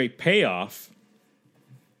it's a great payoff.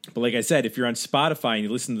 But like I said, if you're on Spotify and you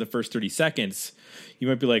listen to the first 30 seconds, you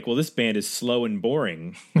might be like, well, this band is slow and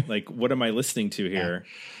boring. Like, what am I listening to here?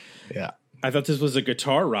 Yeah. I thought this was a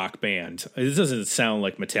guitar rock band. This doesn't sound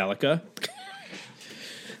like Metallica.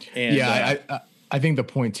 And, I think the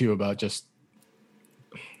point too about just,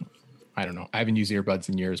 I don't know. I haven't used earbuds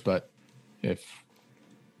in years, but if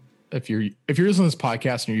you're listening to this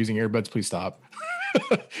podcast and you're using earbuds, please stop.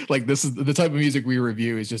 Like, this is the type of music we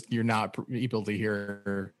review is just, you're not able to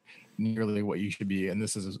hear nearly what you should be. And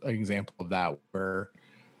this is an example of that, where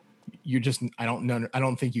you're just, I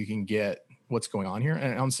don't think you can get what's going on here.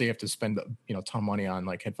 And I don't say you have to spend a ton of money on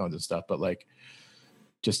like headphones and stuff, but like,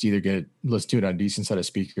 just either listen to it on a decent set of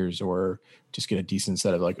speakers, or just get a decent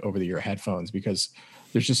set of like over the ear headphones, because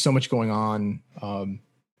there's just so much going on.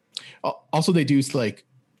 Also, they do like,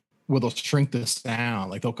 they'll shrink the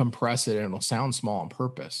sound, like they'll compress it and it'll sound small on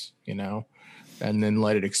purpose, and then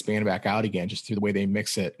let it expand back out again just through the way they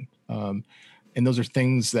mix it. And those are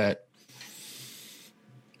things that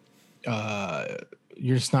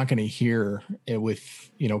you're just not going to hear it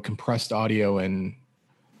with, compressed audio and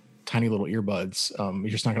tiny little earbuds. You're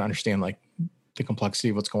just not going to understand like the complexity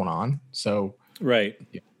of what's going on. So, right.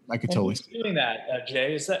 Yeah, I could totally see doing that.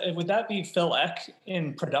 Jay, would that be Phil Eck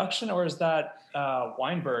in production, or is that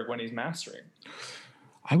Weinberg when he's mastering?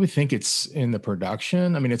 I would think it's in the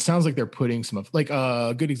production. I mean, it sounds like they're putting some of, like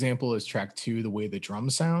a good example is track 2, the way the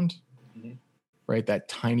drums sound, right? That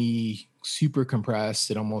tiny, super compressed.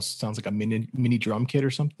 It almost sounds like a mini drum kit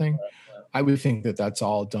or something. Right. I would think that that's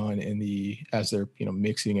all done as they're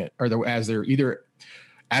mixing it, or as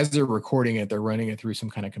they're recording it, they're running it through some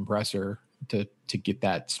kind of compressor to get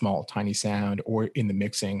that small tiny sound, or in the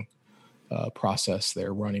mixing process,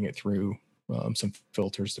 they're running it through some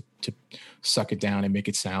filters to suck it down and make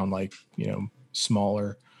it sound like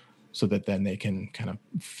smaller, so that then they can kind of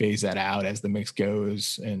phase that out as the mix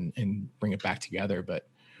goes and bring it back together. But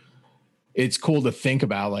it's cool to think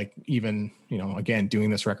about, like, even, again, doing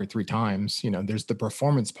this record 3 times, there's the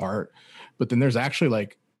performance part, but then there's actually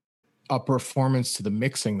like a performance to the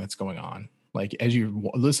mixing that's going on. Like, as you're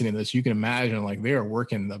listening to this, you can imagine like they are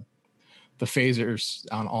working the phasers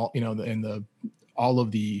on all, all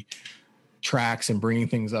of the tracks and bringing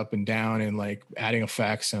things up and down and like adding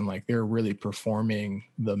effects, and like they're really performing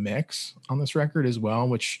the mix on this record as well,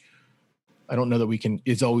 which I don't know that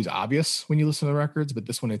it's always obvious when you listen to the records, but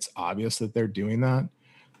this one, it's obvious that they're doing that,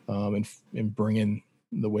 and bringing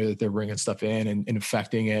the way that they're bringing stuff in and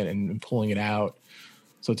affecting it and pulling it out.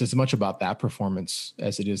 So it's as much about that performance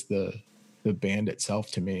as it is the band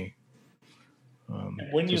itself to me.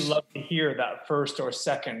 Wouldn't you love to hear that first or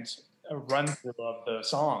second run through of the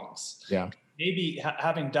songs? Yeah. Maybe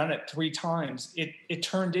having done it 3 times, it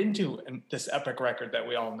turned into this epic record that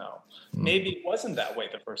we all know. Maybe it wasn't that way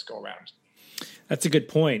the first go around. That's a good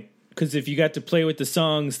point. Because if you got to play with the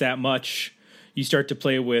songs that much, you start to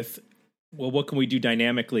play with, well, what can we do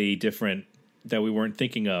dynamically different that we weren't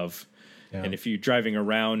thinking of? Yeah. And if you're driving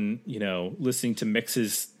around, listening to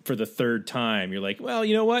mixes for the 3rd time, you're like, well,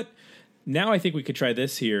 you know what? Now I think we could try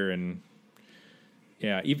this here. And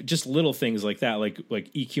yeah, even just little things like that, like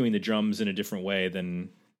EQing the drums in a different way than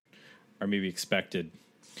are maybe expected.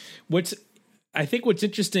 I think what's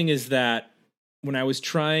interesting is that when I was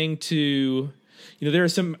trying to, there are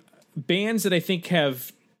some bands that I think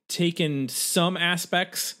have taken some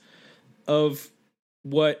aspects of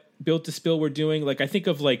what Built to Spill were doing. Like, I think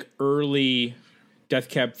of like early Death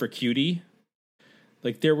Cab for Cutie.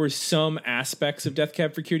 Like there were some aspects of Death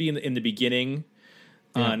Cab for Cutie in the beginning.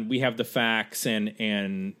 On We Have the Facts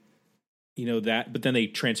and you know that, but then they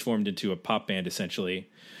transformed into a pop band essentially.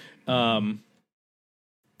 But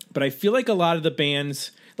I feel like a lot of the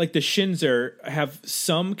bands, like the Shins, have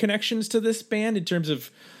some connections to this band in terms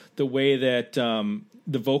of the way that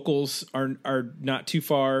the vocals are not too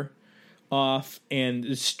far off and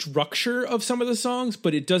the structure of some of the songs,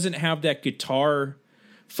 but it doesn't have that guitar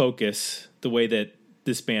focus the way that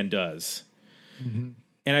this band does. Mm-hmm.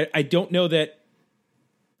 And I don't know that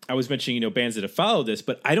I was mentioning, you know, bands that have followed this,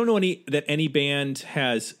 but I don't know any band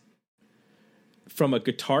has, from a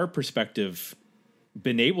guitar perspective,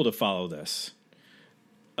 been able to follow this.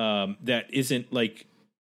 That isn't like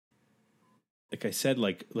I said,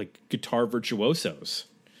 like guitar virtuosos.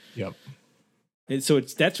 Yep. And so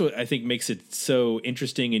that's what I think makes it so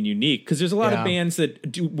interesting and unique, because there's a lot of bands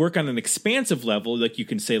that do work on an expansive level, like you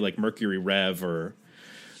can say like Mercury Rev or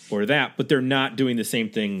that, but they're not doing the same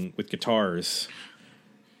thing with guitars.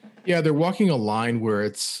 Yeah, they're walking a line where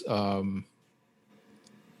it's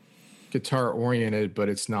guitar oriented, but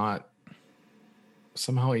it's not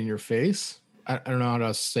somehow in your face. I don't know how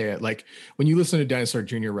to say it. Like when you listen to Dinosaur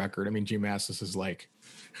Jr. record, I mean, Jim Mascis is like,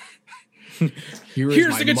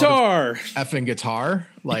 here's the guitar, effing guitar.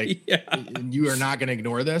 Like, you are not going to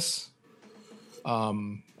ignore this.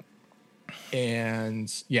 And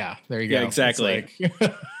yeah, there you go. Yeah, exactly.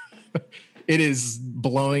 Like, it is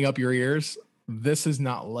blowing up your ears. This is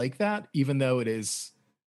not like that, even though it is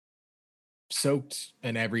soaked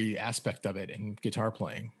in every aspect of it in guitar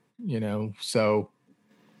playing, you know? So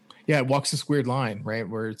yeah, it walks this weird line, right?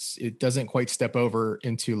 Where it doesn't quite step over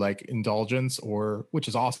into like indulgence, which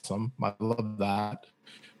is awesome. I love that.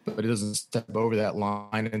 But it doesn't step over that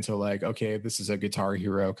line into like, okay, this is a Guitar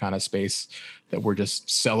Hero kind of space that we're just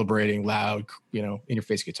celebrating loud, you know, in your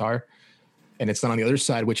face guitar. And it's not on the other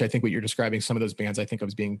side, which I think what you're describing, some of those bands I think of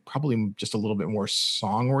as being probably just a little bit more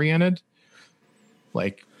song oriented.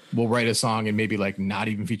 Like we'll write a song and maybe like not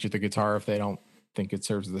even feature the guitar if they don't think it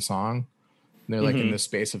serves the song. And they're like in this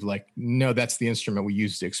space of like, no, that's the instrument we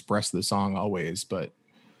use to express the song always, but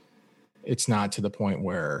it's not to the point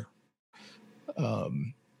where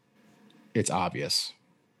it's obvious.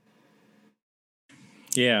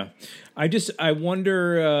 Yeah. I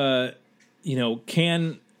wonder, you know,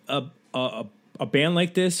 can a band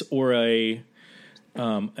like this or a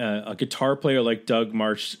guitar player like Doug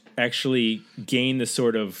Martsch actually gain the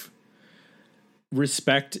sort of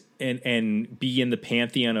respect and be in the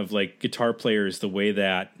pantheon of like guitar players the way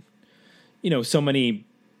that, you know, so many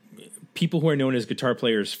people who are known as guitar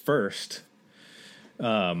players first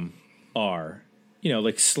are, you know,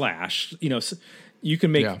 like Slash. You know, you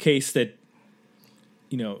can make a case that,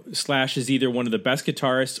 you know, Slash is either one of the best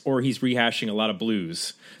guitarists or he's rehashing a lot of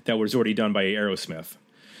blues that was already done by Aerosmith.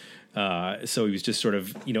 So he was just sort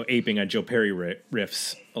of, you know, aping on Joe Perry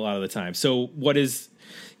riffs a lot of the time. So where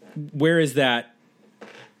is that,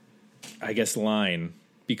 I guess, line?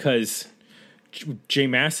 Because Jay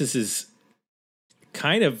Mascis is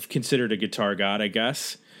kind of considered a guitar god, I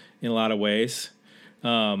guess, in a lot of ways.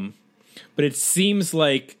 But it seems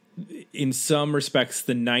like in some respects,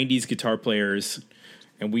 the 90s guitar players,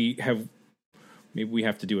 and maybe we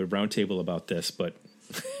have to do a roundtable about this, but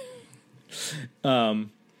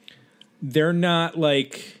they're not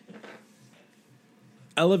like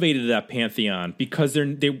elevated to that pantheon because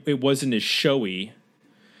it wasn't as showy.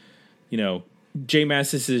 You know, Jay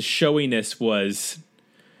Mascis's showiness was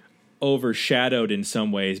overshadowed in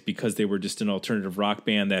some ways because they were just an alternative rock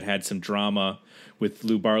band that had some drama with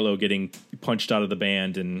Lou Barlow getting punched out of the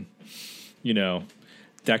band and, you know,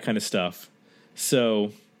 that kind of stuff.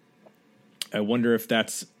 So I wonder if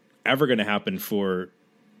that's ever going to happen for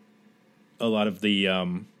a lot of the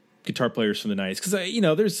guitar players from the 90s. Because, you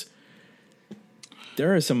know,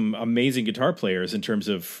 there are some amazing guitar players in terms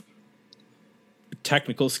of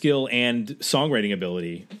technical skill and songwriting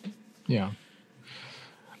ability. Yeah.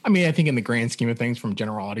 I mean, I think in the grand scheme of things from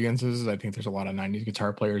general audiences, I think there's a lot of 90s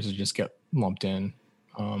guitar players who just get lumped in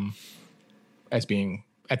as being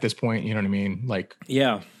at this point, you know what I mean? Like,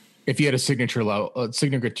 yeah, if you had a signature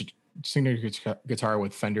guitar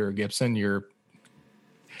with Fender or Gibson, you're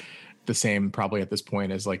the same probably at this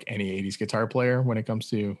point as like any 80s guitar player when it comes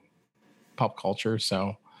to pop culture.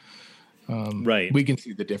 So right, we can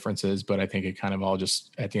see the differences, but I think it kind of all just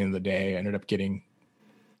at the end of the day ended up getting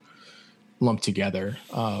lumped together.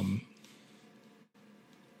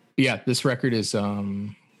 Yeah, this record is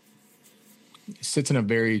sits in a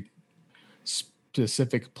very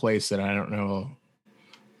specific place that I don't know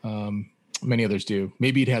many others do.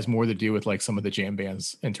 Maybe it has more to do with like some of the jam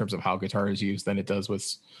bands in terms of how guitar is used than it does with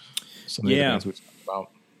some of the bands we've talked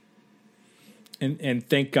about. And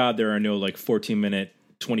thank God there are no like 14-minute,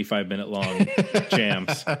 25-minute long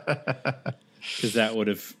jams, because that would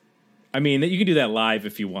have. I mean, you can do that live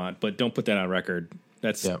if you want, but don't put that on record. We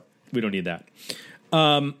don't need that.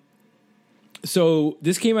 So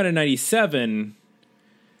this came out in 97.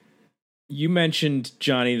 You mentioned,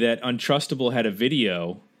 Johnny, that Untrustable had a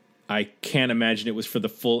video. I can't imagine it was for the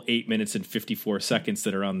full 8 minutes and 54 seconds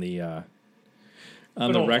that are on the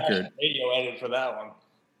record. Radio edit for that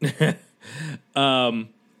one.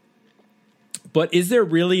 But is there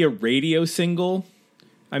really a radio single?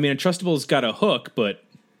 I mean, Untrustable's got a hook, but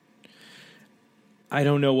I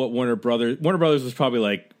don't know what Warner Brothers was probably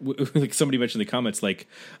like somebody mentioned in the comments, like,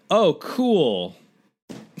 oh, cool.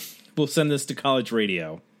 We'll send this to college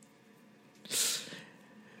radio.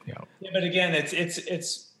 Yeah, but again,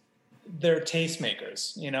 it's they're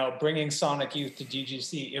tastemakers, you know, bringing Sonic Youth to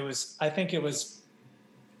DGC. I think it was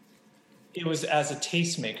as a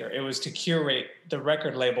tastemaker. It was to curate the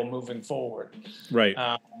record label moving forward. Right.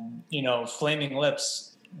 You know, Flaming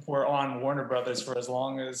Lips were on Warner Brothers for as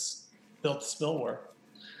long as Built to Spill were.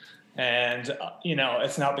 And, you know,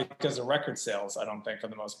 it's not because of record sales, I don't think, for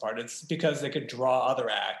the most part. It's because they could draw other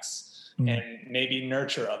acts and maybe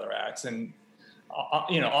nurture other acts. And,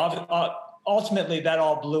 you know, ultimately that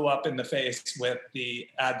all blew up in the face with the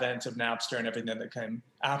advent of Napster and everything that came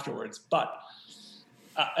afterwards. But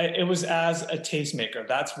it was as a tastemaker.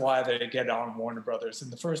 That's why they get on Warner Brothers in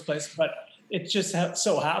the first place. But it just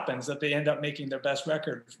so happens that they end up making their best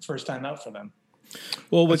record first time out for them.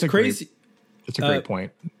 Well, what's crazy... That's a great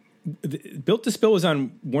point. Built to Spill was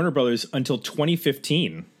on Warner Brothers until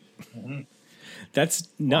 2015. Mm-hmm. That's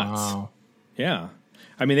nuts. Wow. Yeah.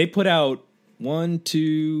 I mean, they put out 4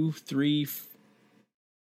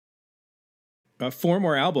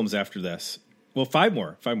 more albums after this. Well, 5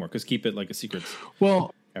 more, because Keep It Like a Secret.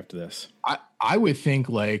 Well, after this, I would think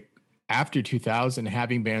like after 2000,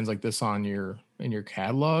 having bands like this in your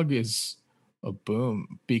catalog is a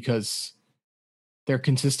boom, because they're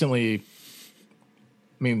consistently,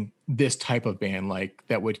 I mean, this type of band like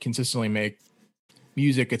that would consistently make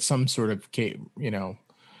music at some sort of cadence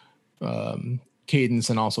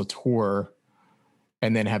and also tour,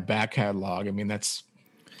 and then have back catalog. I mean, that's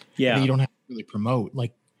you don't have to really promote.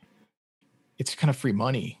 Like, it's kind of free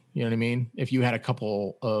money. You know what I mean? If you had a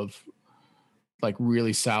couple of like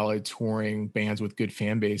really solid touring bands with good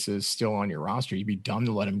fan bases still on your roster, you'd be dumb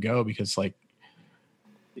to let them go, because like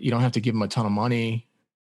you don't have to give them a ton of money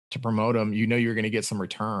to promote them. You know you're going to get some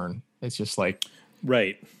return. It's just like,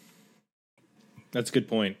 right. That's a good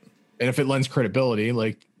point. And if it lends credibility,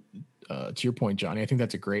 like to your point, Johnny, I think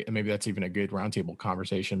that's maybe that's even a good roundtable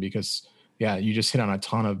conversation, because you just hit on a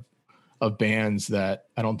ton of bands that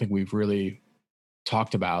I don't think we've really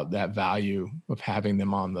talked about, that value of having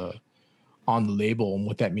them on the label and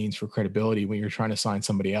what that means for credibility when you're trying to sign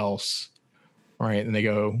somebody else. Right. And they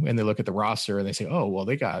go and they look at the roster and they say, oh, well,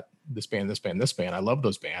 they got this band, this band, this band. I love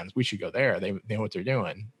those bands. We should go there. They know what they're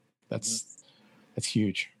doing. That's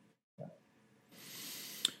huge.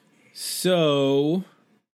 So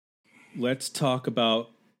let's talk about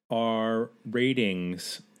our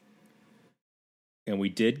ratings. And we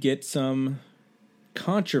did get some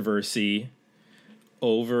controversy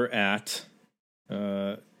over at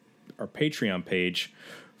our Patreon page.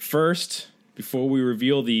 First, before we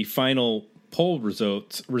reveal the final poll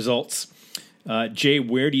results, Jay,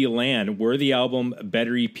 where do you land? Worthy album,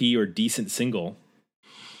 better EP, or decent single?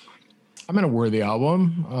 I'm in a worthy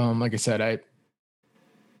album. Like I said, I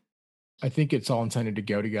think it's all intended to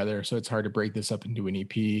go together, so it's hard to break this up into an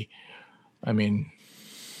EP. I mean,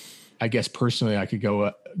 I guess personally I could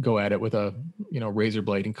go at it with a razor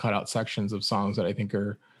blade and cut out sections of songs that I think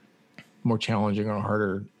are more challenging or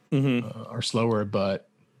harder or slower, but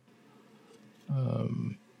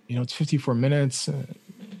it's 54 minutes.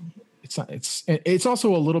 It's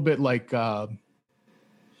also a little bit like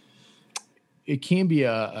it can be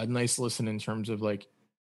a nice listen in terms of like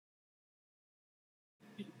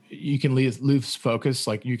you can lose focus,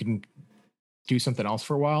 like you can do something else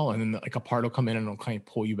for a while, and then like a part will come in and it'll kind of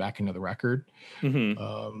pull you back into the record.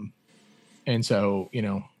 And so,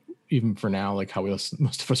 even for now, like how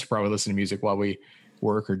most of us probably listen to music while we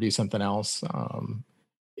work or do something else.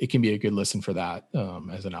 It can be a good listen for that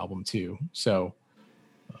as an album too. So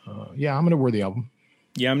I'm going to wear the album.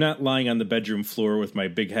 Yeah, I'm not lying on the bedroom floor with my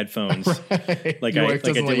big headphones. Right. Like Your I wife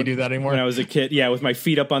doesn't let you do that anymore. When I was a kid. Yeah, with my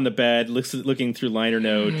feet up on the bed, looking through liner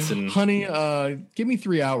notes and. Honey, give me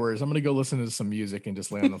 3 hours. I'm gonna go listen to some music and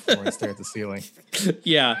just lay on the floor and stare at the ceiling.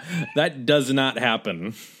 Yeah, that does not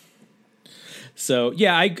happen. So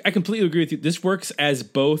yeah, I completely agree with you. This works as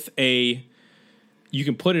both a you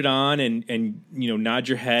can put it on and nod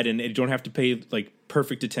your head, and you don't have to pay like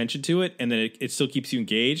perfect attention to it, and then it still keeps you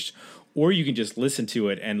engaged. Or you can just listen to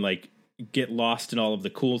it and like get lost in all of the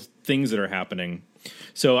cool things that are happening.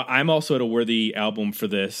 So I'm also at a worthy album for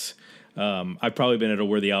this. I've probably been at a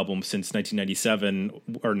worthy album since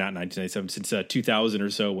 1997, or not 1997, since 2000 or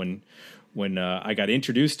so when I got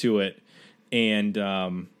introduced to it. And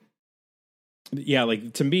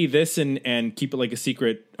like to me, this and Keep It Like a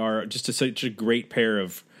Secret are just such a great pair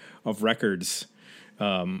of records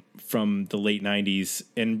from the late 90s.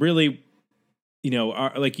 And really,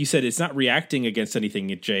 like you said, it's not reacting against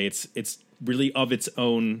anything, Jay. It's really of its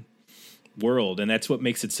own world, and that's what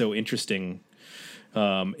makes it so interesting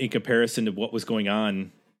in comparison to what was going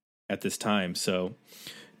on at this time. So,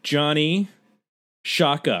 Johnny,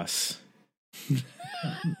 shock us.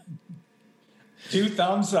 2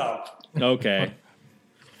 thumbs up. Okay.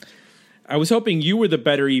 I was hoping you were the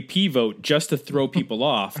better EP vote just to throw people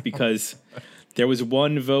off, because there was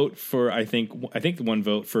one vote for I think the one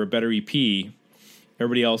vote for a better EP.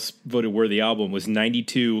 Everybody else voted worthy album was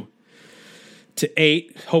 92-8.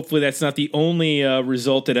 Hopefully that's not the only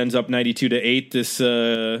result that ends up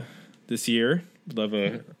 92-8 this year.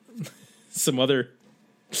 Love some other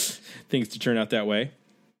things to turn out that way,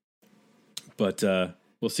 but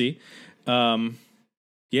we'll see. So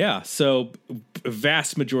a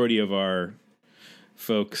vast majority of our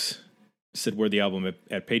folks said worthy album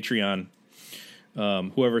at Patreon.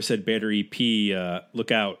 Whoever said better EP, look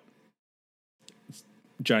out.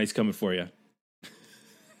 Johnny's coming for you.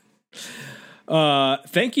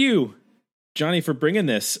 Thank you, Johnny, for bringing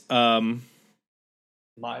this. My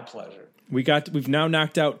pleasure. We've now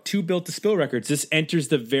knocked out 2 Built to Spill records. This enters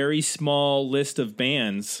the very small list of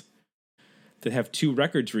bands that have 2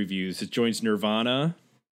 records reviews. It joins Nirvana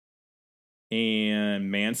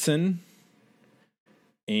and Manson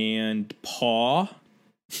and Paw.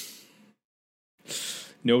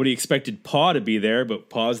 Nobody expected Paw to be there, but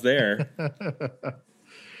Paw's there.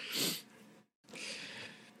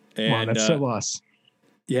 Come on, that's so us.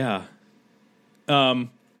 Yeah.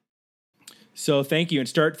 So thank you, and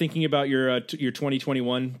start thinking about your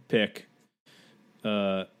 2021 pick.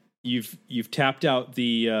 You've tapped out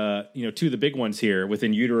the 2 of the big ones here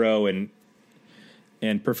within Utero and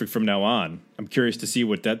Perfect From Now On. I'm curious to see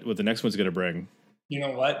what the next one's going to bring. You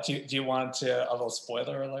know what? Do you want a little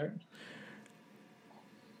spoiler alert?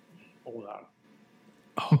 Hold on.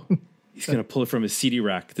 Oh, he's going to pull it from his CD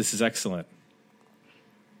rack. This is excellent.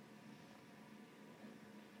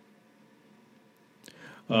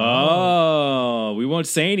 Oh, we won't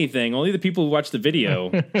say anything. Only the people who watch the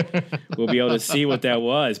video will be able to see what that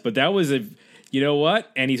was. But that was you know what?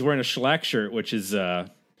 And he's wearing a shellac shirt, which is,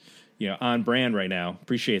 on brand right now.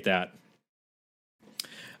 Appreciate that.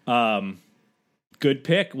 Good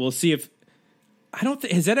pick. We'll see if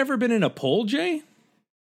has that ever been in a poll, Jay?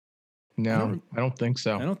 No, I don't think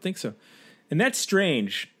so. I don't think so. And that's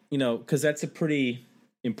strange, because that's a pretty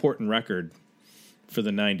important record for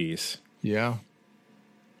the 90s. Yeah.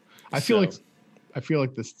 I feel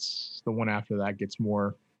like this the one after that gets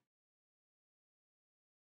more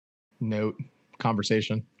note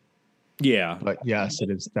conversation. Yeah. But yes, it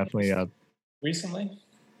is definitely a recently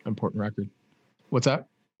important record. What's that?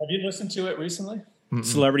 Have you listened to it recently? Mm-mm.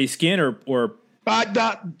 Celebrity Skin or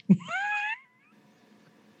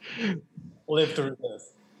Live through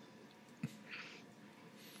this.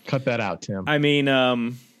 Cut that out, Tim. I mean,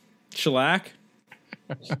 shellac.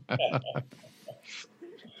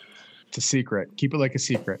 It's a secret. Keep it like a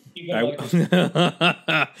secret.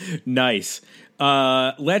 Nice.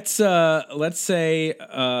 Let's say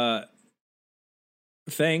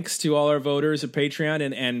thanks to all our voters at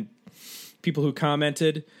Patreon and people who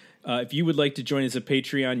commented. If you would like to join us at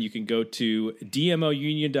Patreon, you can go to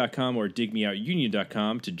dmounion.com or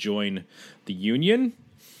digmeoutunion.com to join the union.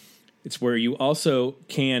 It's where you also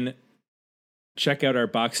can check out our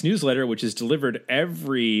box newsletter, which is delivered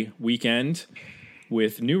every weekend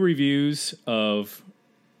with new reviews of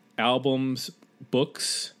albums,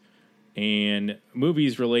 books, and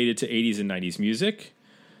movies related to 80s and 90s music.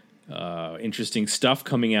 Interesting stuff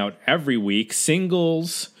coming out every week.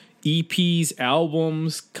 Singles, EPs,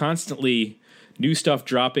 albums, constantly new stuff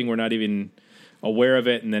dropping. We're not even aware of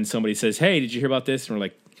it. And then somebody says, hey, did you hear about this? And we're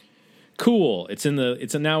like, cool. It's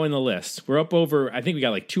now in the list. We're up over, I think we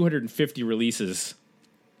got like 250 releases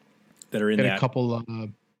that are in that. A couple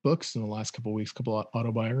books in the last couple of weeks, couple of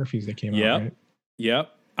autobiographies that came out. Right? Yep.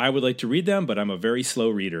 I would like to read them, but I'm a very slow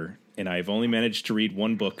reader, and I've only managed to read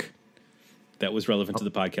one book that was relevant to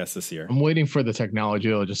the podcast this year. I'm waiting for the technology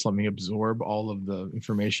to just let me absorb all of the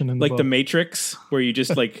information in the book. The Matrix, where you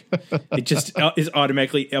just it just is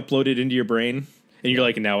automatically uploaded into your brain. And you're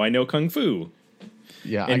like, now I know Kung Fu.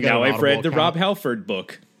 Yeah. And now I've read the Rob Halford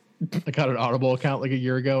book. I got an Audible account like a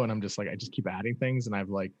year ago, and I'm just like, I just keep adding things, and I've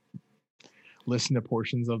like listened to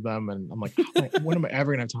portions of them, and I'm like, when am I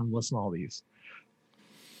ever gonna have time to listen to all these?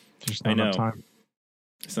 There's just not enough time.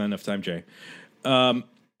 It's not enough time, Jay.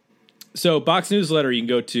 So Box Newsletter, you can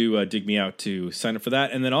go to Dig Me Out to sign up for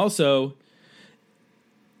that. And then also,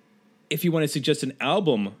 if you want to suggest an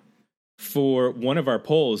album for one of our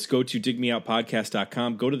polls, go to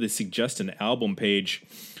digmeoutpodcast.com, go to the Suggest an Album page,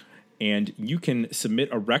 and you can submit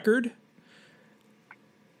a record.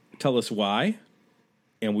 Tell us why,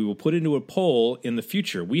 and we will put it into a poll in the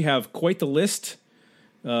future. We have quite the list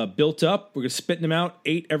built up. We're spitting them out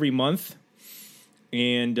 8 every month.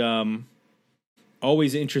 And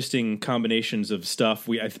always interesting combinations of stuff.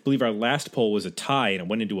 I believe our last poll was a tie, and it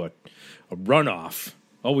went into a runoff.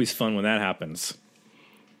 Always fun when that happens.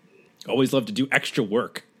 Always love to do extra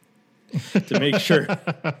work to make sure.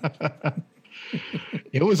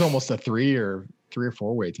 It was almost a 3 or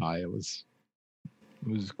 4 way tie. It was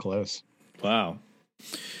close. Wow.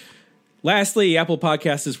 Lastly, Apple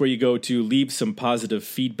Podcasts is where you go to leave some positive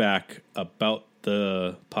feedback about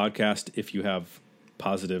the podcast if you have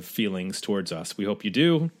positive feelings towards us. We hope you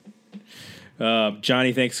do.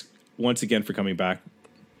 Johnny, thanks once again for coming back.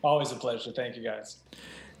 Always a pleasure. Thank you, guys.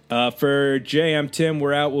 For Jay, I'm Tim.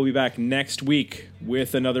 We're out. We'll be back next week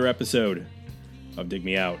with another episode of Dig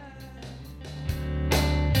Me Out.